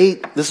 to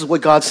 8. This is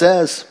what God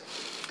says.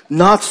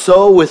 Not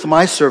so with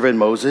my servant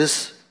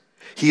Moses.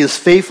 He is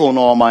faithful in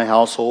all my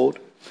household.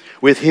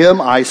 With him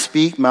I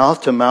speak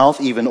mouth to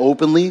mouth, even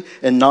openly,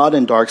 and not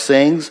in dark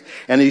sayings.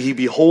 And he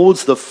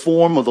beholds the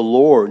form of the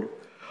Lord.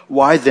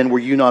 Why then were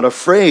you not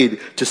afraid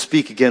to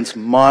speak against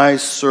my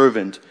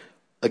servant,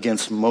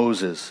 against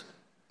Moses?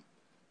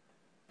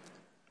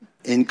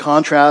 In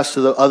contrast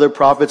to the other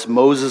prophets,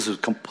 Moses is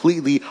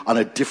completely on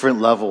a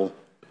different level.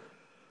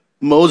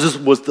 Moses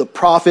was the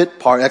prophet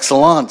par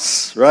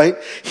excellence, right?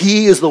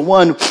 He is the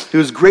one who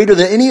is greater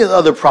than any of the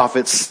other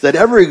prophets that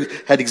ever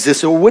had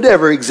existed or would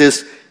ever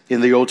exist in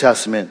the Old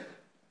Testament.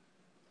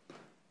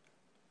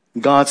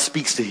 God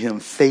speaks to him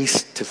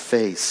face to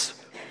face,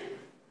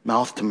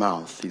 mouth to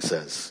mouth, he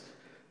says.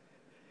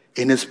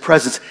 In his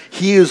presence,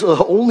 he is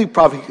the only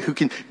prophet who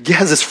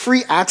has this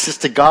free access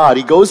to God.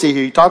 He goes here,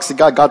 he talks to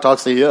God, God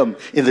talks to him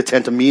in the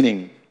tent of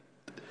meeting.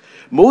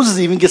 Moses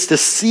even gets to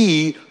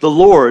see the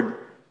Lord.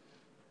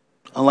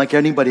 Unlike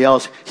anybody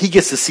else, he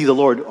gets to see the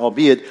Lord,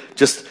 albeit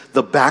just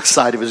the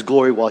backside of his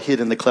glory while hid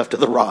in the cleft of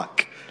the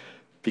rock.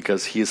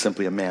 Because he is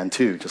simply a man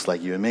too, just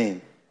like you and me.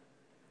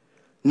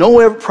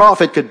 No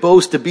prophet could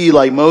boast to be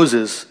like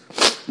Moses.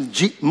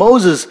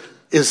 Moses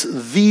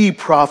is the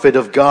prophet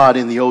of God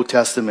in the Old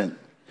Testament.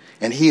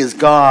 And he is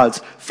God's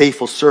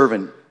faithful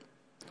servant.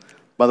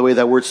 By the way,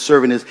 that word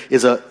servant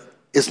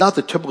is not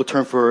the typical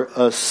term for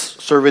a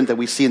servant that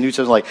we see in the New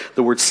Testament, like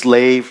the word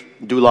slave,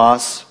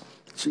 doulos.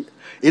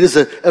 It is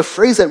a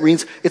phrase that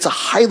means it's a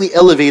highly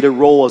elevated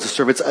role as a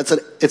servant.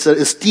 It's an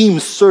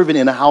esteemed servant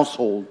in a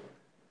household.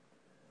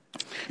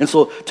 And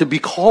so to be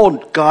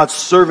called God's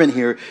servant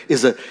here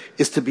is an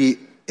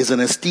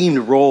esteemed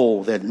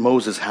role that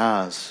Moses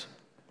has.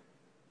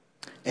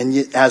 And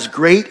yet, as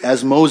great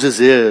as Moses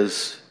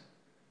is,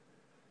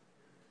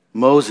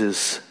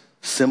 Moses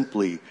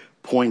simply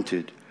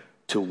pointed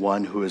to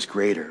one who is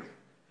greater.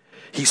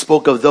 He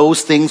spoke of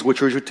those things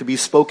which were to be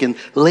spoken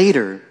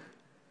later.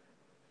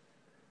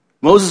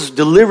 Moses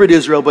delivered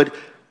Israel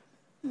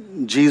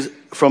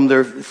from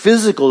their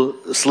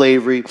physical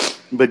slavery,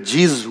 but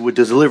Jesus would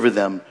deliver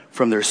them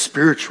from their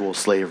spiritual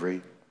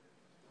slavery.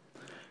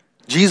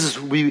 Jesus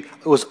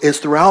is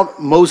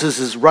throughout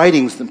Moses'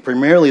 writings,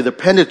 primarily the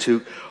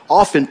Pentateuch,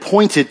 often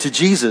pointed to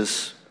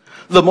Jesus.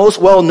 The most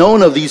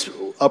well-known of these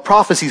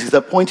prophecies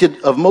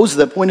of Moses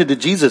that pointed to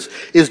Jesus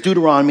is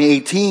Deuteronomy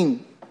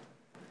 18.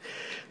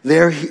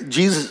 There,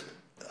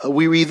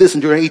 we read this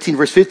in Deuteronomy 18,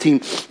 verse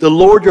 15. The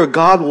Lord your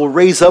God will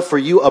raise up for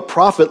you a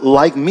prophet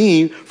like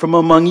me from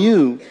among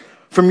you,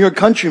 from your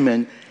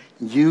countrymen.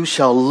 You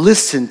shall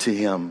listen to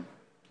him.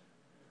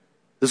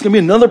 There's going to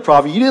be another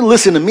prophet. You didn't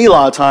listen to me a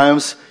lot of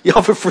times. You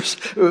all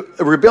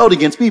rebelled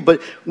against me.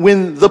 But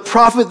when the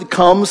prophet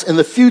comes in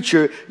the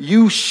future,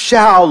 you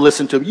shall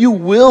listen to him. You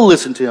will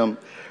listen to him.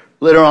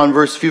 Later on,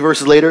 a few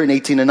verses later, in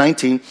 18 and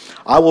 19,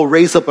 I will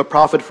raise up a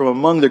prophet from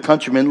among their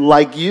countrymen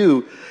like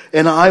you,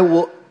 and I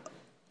will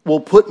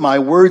put my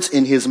words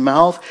in his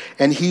mouth,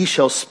 and he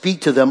shall speak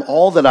to them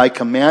all that I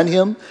command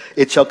him.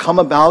 It shall come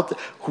about,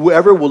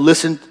 whoever will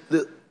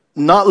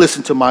not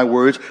listen to my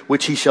words,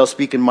 which he shall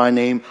speak in my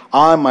name,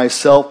 I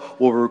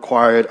myself will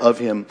require it of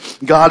him.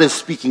 God is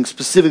speaking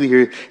specifically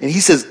here, and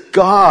he says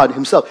God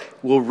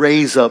himself will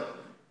raise up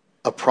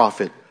a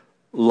prophet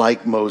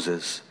like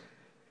Moses.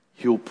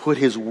 He will put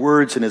his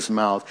words in his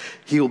mouth.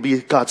 He will be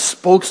God's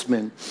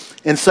spokesman,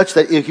 and such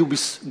that he'll be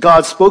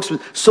God's spokesman,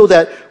 so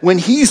that when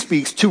he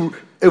speaks, to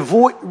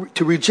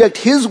reject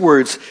his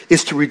words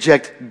is to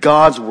reject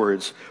God's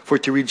words. For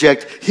to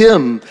reject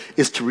him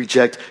is to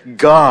reject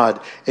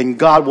God. And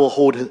God will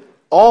hold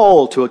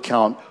all to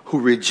account who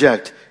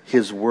reject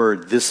his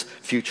word, this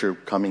future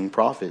coming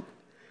prophet.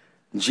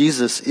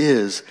 Jesus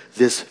is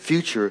this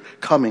future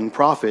coming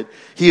prophet.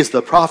 He is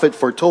the prophet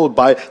foretold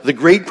by the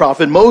great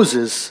prophet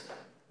Moses.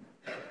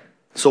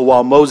 So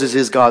while Moses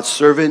is God's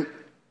servant,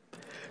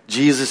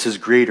 Jesus is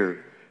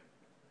greater.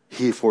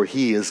 For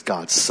he is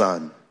God's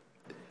son.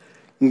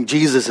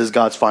 Jesus is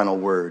God's final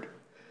word.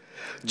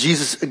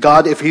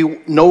 God,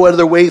 no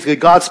other way could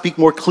God speak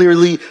more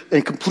clearly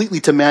and completely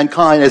to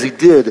mankind as he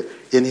did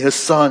in his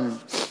son.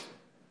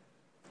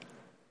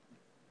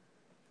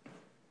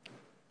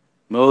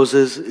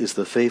 Moses is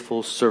the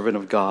faithful servant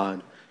of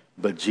God,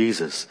 but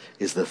Jesus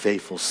is the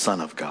faithful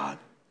son of God.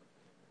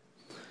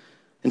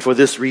 And for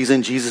this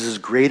reason, Jesus is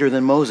greater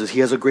than Moses.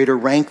 He has a greater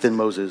rank than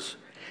Moses.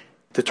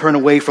 To turn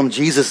away from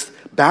Jesus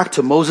back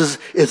to Moses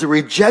is a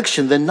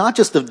rejection, then not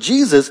just of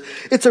Jesus,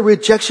 it's a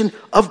rejection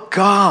of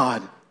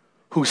God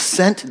who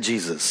sent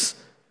Jesus.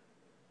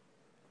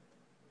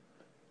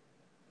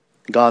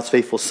 God's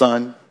faithful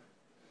son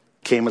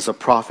came as a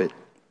prophet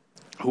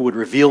who would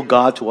reveal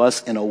God to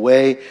us in a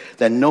way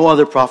that no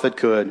other prophet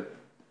could.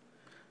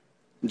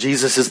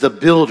 Jesus is the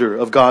builder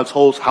of God's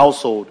whole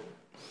household.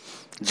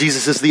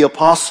 Jesus is the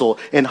apostle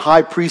and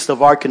high priest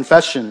of our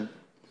confession.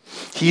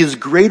 He is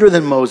greater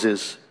than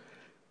Moses,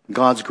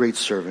 God's great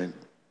servant.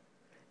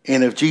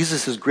 And if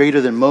Jesus is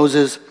greater than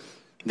Moses,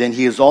 then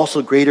he is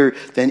also greater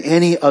than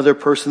any other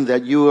person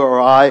that you or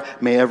I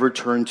may ever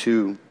turn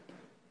to.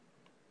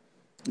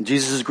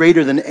 Jesus is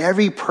greater than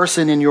every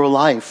person in your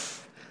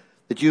life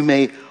that you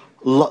may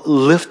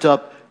lift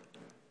up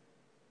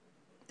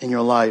in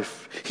your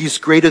life. He's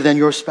greater than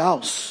your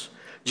spouse.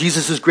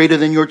 Jesus is greater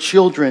than your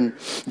children.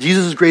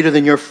 Jesus is greater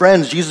than your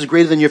friends. Jesus is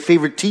greater than your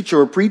favorite teacher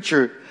or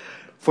preacher.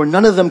 For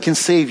none of them can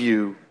save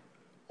you.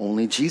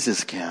 Only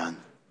Jesus can.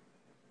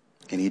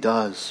 And he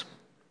does.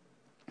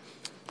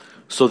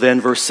 So then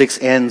verse 6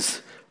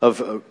 ends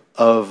of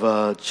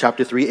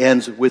chapter 3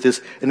 ends with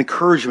an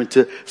encouragement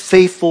to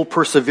faithful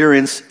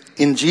perseverance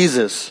in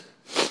Jesus.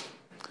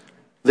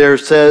 There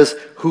says,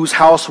 whose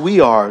house we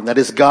are. That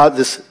is God,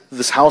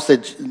 this house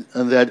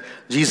that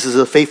Jesus is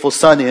a faithful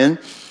son in.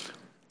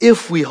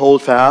 If we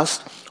hold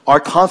fast our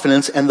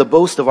confidence and the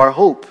boast of our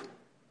hope.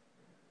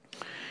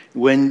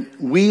 When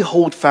we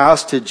hold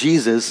fast to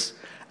Jesus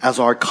as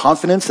our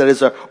confidence, that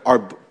is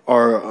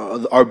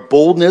our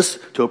boldness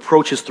to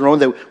approach his throne,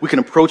 that we can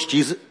approach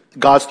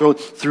God's throne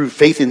through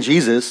faith in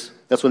Jesus.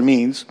 That's what it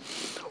means.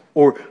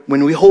 Or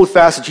when we hold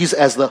fast to Jesus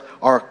as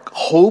our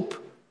hope,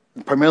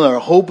 primarily our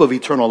hope of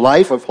eternal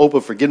life, our hope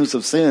of forgiveness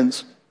of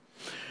sins,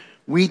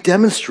 we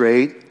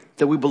demonstrate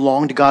that we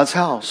belong to God's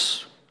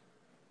house.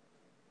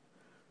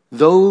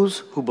 Those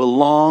who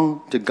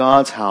belong to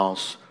God's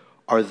house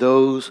are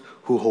those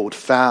who hold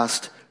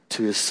fast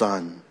to his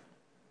Son.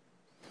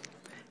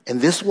 And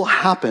this will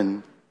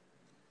happen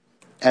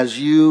as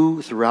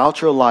you,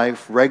 throughout your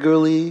life,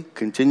 regularly,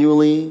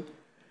 continually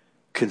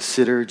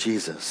consider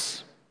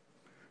Jesus.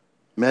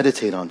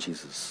 Meditate on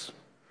Jesus.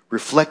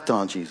 Reflect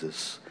on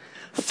Jesus.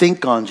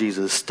 Think on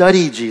Jesus.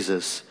 Study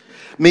Jesus.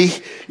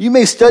 You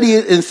may study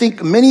and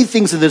think many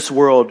things in this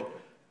world,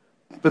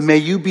 but may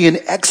you be an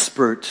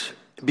expert,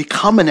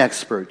 become an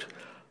expert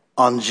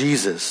on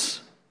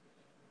Jesus.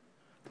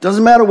 It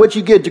doesn't matter what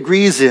you get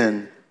degrees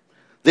in.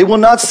 They will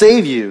not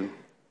save you.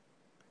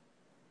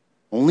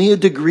 Only a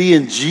degree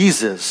in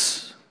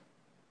Jesus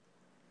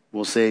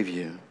will save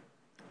you.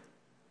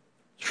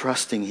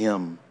 Trusting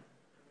him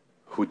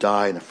who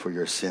died for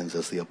your sins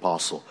as the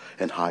apostle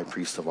and high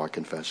priest of our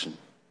confession.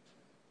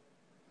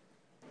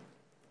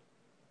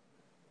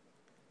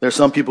 There are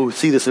some people who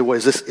see this and say, well,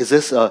 is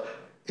this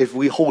if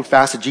we hold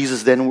fast to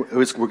Jesus, then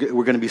we're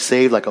going to be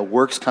saved like a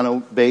works kind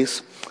of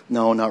base?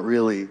 No, not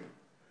really.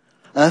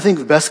 And I think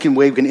the best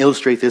way we can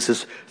illustrate this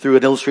is through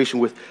an illustration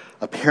with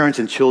parents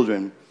and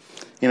children.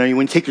 You know,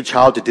 when you take your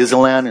child to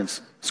Disneyland, and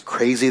it's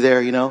crazy there,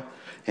 and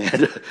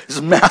it's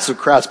a massive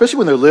crowd, especially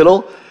when they're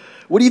little.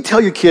 What do you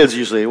tell your kids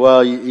usually?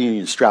 Well,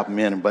 you strap them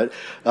in, but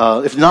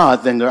if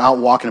not, then they're out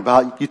walking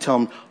about. You tell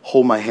them,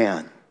 hold my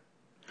hand.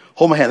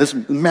 Hold my hand. This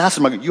is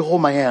massive. You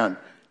hold my hand.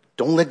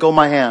 Don't let go of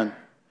my hand.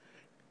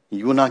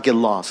 You will not get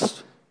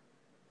lost.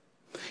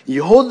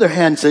 You hold their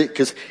hand,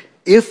 because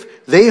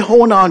if they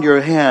hold on to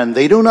your hand,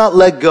 they do not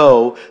let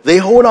go, they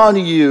hold on to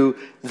you,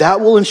 that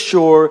will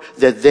ensure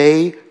that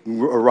they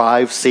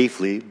arrive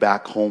safely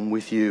back home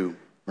with you,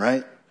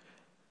 right?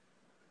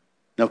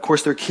 Now, of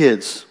course, they're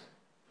kids.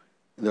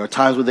 There are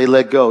times when they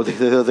let go.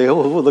 They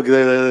oh, look at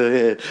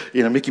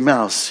that, Mickey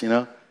Mouse,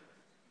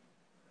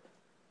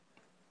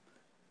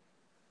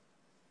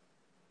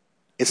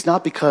 It's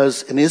not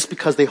because, and it's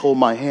because they hold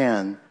my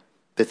hand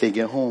that they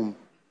get home.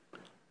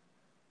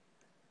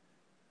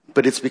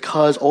 But it's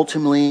because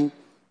ultimately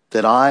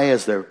that I,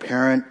 as their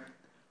parent,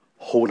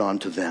 hold on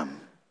to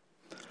them.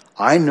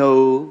 I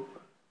know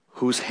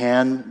whose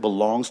hand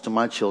belongs to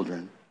my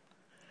children,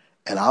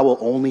 and I will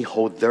only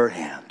hold their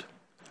hand.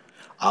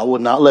 I will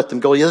not let them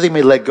go. Yeah, they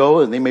may let go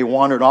and they may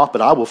wander off,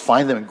 but I will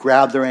find them and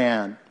grab their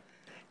hand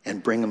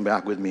and bring them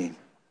back with me.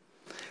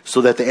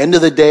 So that at the end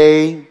of the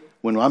day,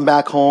 when I'm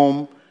back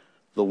home,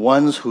 the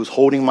ones who's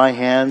holding my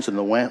hands and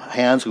the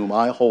hands whom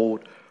I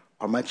hold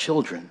are my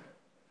children.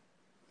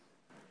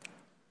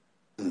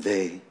 And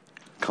they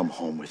come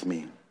home with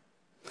me.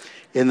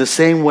 In the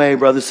same way,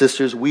 brothers and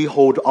sisters, we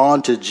hold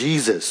on to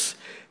Jesus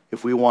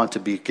if we want to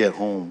get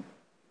home.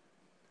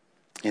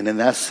 And in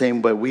that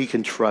same way, we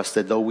can trust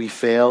that though we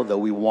fail, though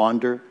we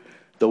wander,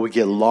 though we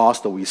get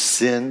lost, though we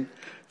sin,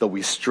 though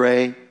we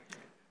stray,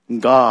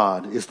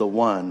 God is the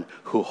one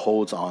who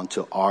holds on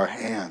to our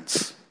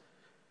hands.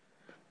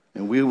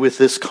 And we, with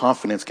this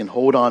confidence, can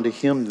hold on to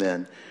him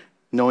then,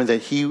 knowing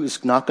that he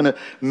is not going to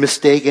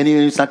mistake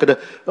anything. He's not going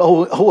to,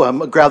 I'm going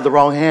to grab the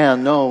wrong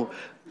hand. No,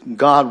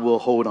 God will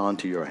hold on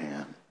to your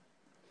hand.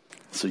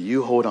 So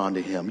you hold on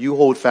to him. You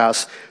hold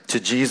fast to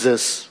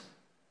Jesus.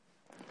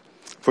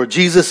 For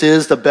Jesus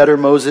is the better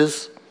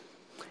Moses.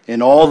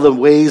 In all the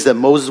ways that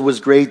Moses was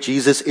great,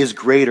 Jesus is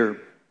greater.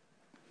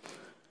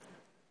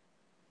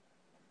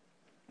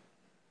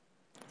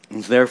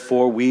 And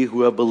therefore, we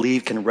who have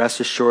believed can rest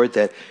assured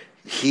that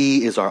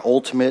he is our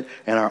ultimate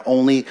and our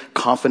only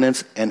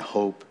confidence and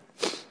hope.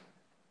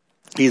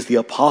 He is the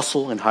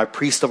apostle and high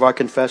priest of our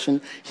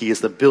confession. He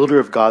is the builder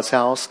of God's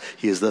house.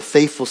 He is the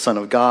faithful Son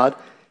of God.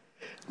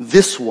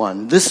 this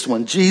one,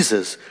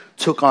 Jesus,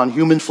 took on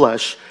human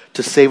flesh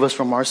to save us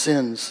from our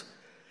sins.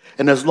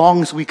 And as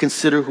long as we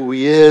consider who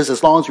he is,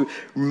 as long as we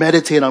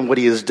meditate on what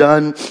he has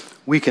done,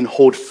 we can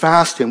hold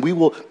fast to him. We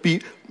will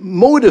be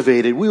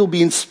motivated. We will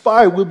be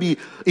inspired. We'll be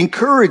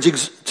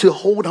encouraged to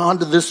hold on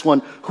to this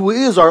one who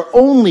is our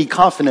only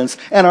confidence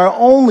and our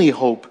only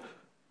hope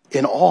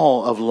in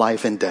all of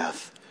life and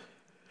death.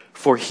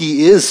 For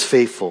he is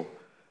faithful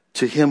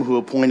to him who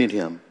appointed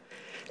him,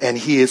 and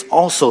he is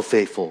also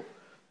faithful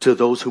to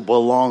those who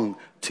belong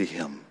to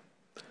him.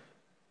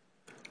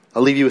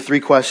 I'll leave you with 3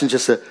 questions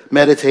just to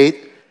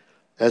meditate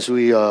as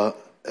we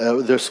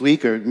this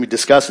week, or we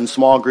discuss in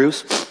small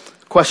groups.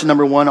 Question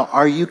number 1,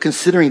 are you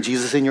considering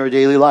Jesus in your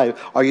daily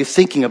life? Are you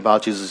thinking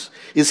about Jesus?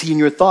 Is he in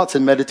your thoughts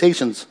and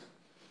meditations?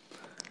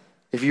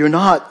 If you're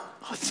not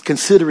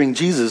considering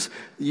Jesus,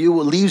 it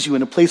leaves you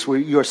in a place where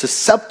you are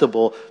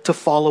susceptible to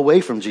fall away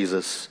from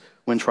Jesus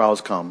when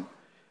trials come.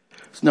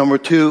 Number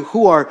 2,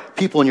 who are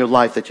people in your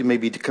life that you may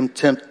be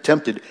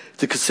tempted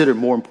to consider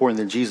more important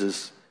than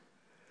Jesus?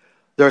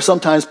 There are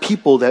sometimes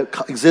people that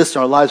exist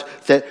in our lives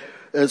that,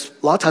 a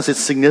lot of times it's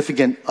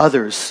significant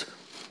others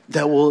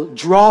that will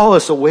draw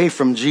us away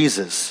from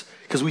Jesus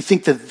because we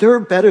think that they're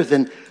better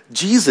than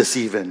Jesus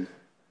even.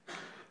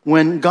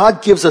 When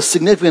God gives us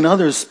significant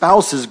others,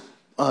 spouses,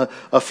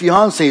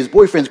 fiancés,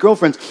 boyfriends,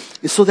 girlfriends,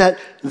 it's so that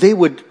they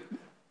would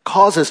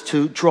cause us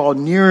to draw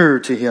nearer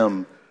to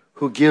him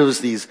who gives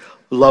these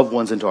loved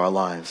ones into our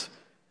lives.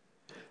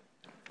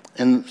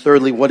 And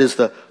thirdly, what is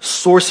the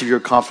source of your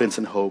confidence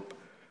and hope?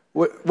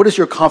 What is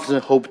your confidence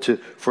and hope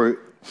for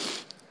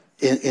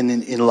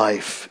in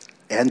life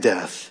and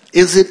death?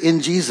 Is it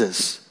in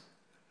Jesus?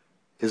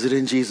 Is it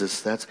in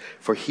Jesus? That's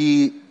for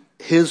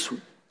his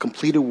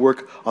completed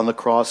work on the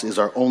cross is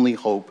our only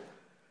hope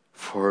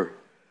for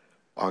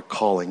our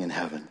calling in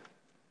heaven.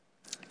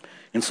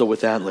 And so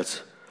with that,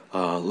 let's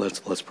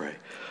pray.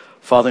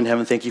 Father in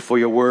heaven, thank you for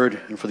your word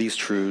and for these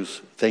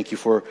truths. Thank you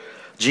for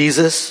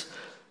Jesus,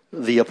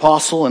 the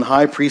apostle and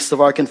high priest of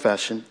our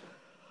confession,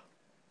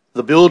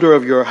 the builder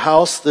of your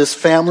house, this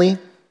family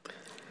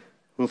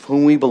with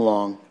whom we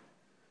belong,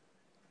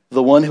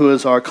 the one who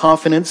is our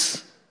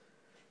confidence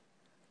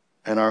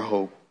and our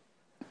hope.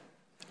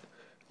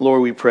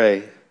 Lord, we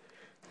pray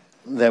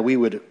that we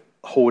would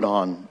hold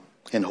on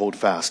and hold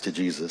fast to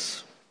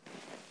Jesus.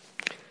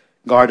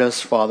 Guard us,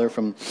 Father,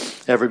 from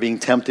ever being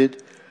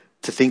tempted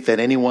to think that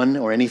anyone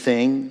or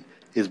anything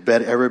is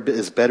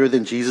better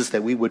than Jesus,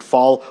 that we would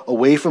fall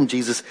away from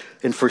Jesus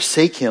and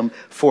forsake him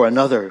for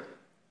another.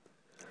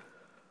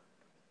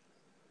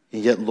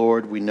 And yet,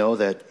 Lord, we know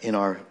that in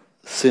our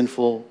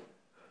sinfulness,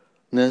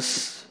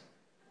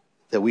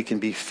 that we can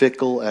be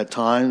fickle at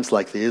times,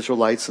 like the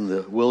Israelites in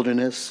the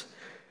wilderness.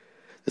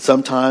 That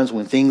sometimes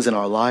when things in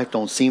our life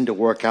don't seem to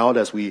work out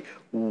as we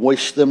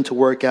wish them to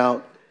work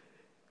out,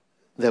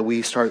 that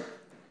we start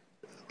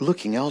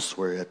looking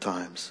elsewhere at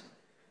times.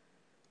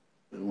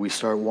 We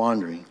start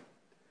wandering.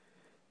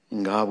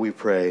 And God, we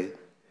pray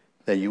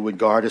that you would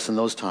guard us in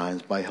those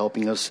times by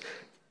helping us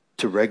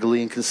to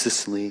regularly and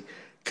consistently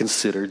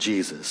consider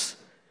Jesus,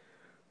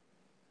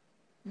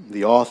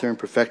 the author and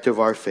perfecter of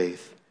our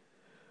faith,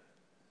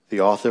 the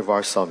author of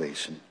our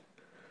salvation,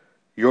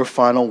 your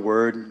final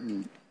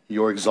word,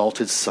 your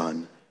exalted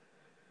Son,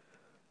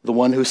 the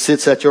one who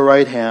sits at your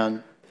right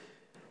hand,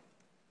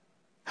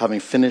 having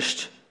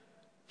finished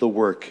the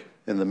work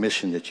and the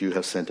mission that you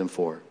have sent him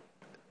for.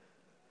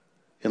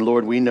 And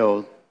Lord, we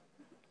know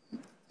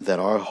that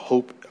our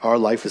hope, our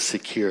life is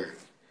secure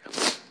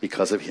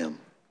because of him.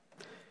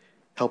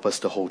 Help us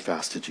to hold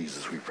fast to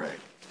Jesus, we pray.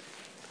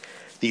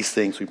 These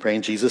things we pray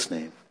in Jesus'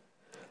 name.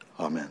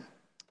 Amen.